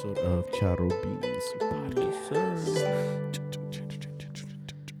next episode of Charo Beans Yes, sir.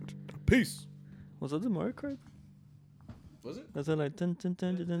 Peace. Was that the Mario Kart? Was it? That's like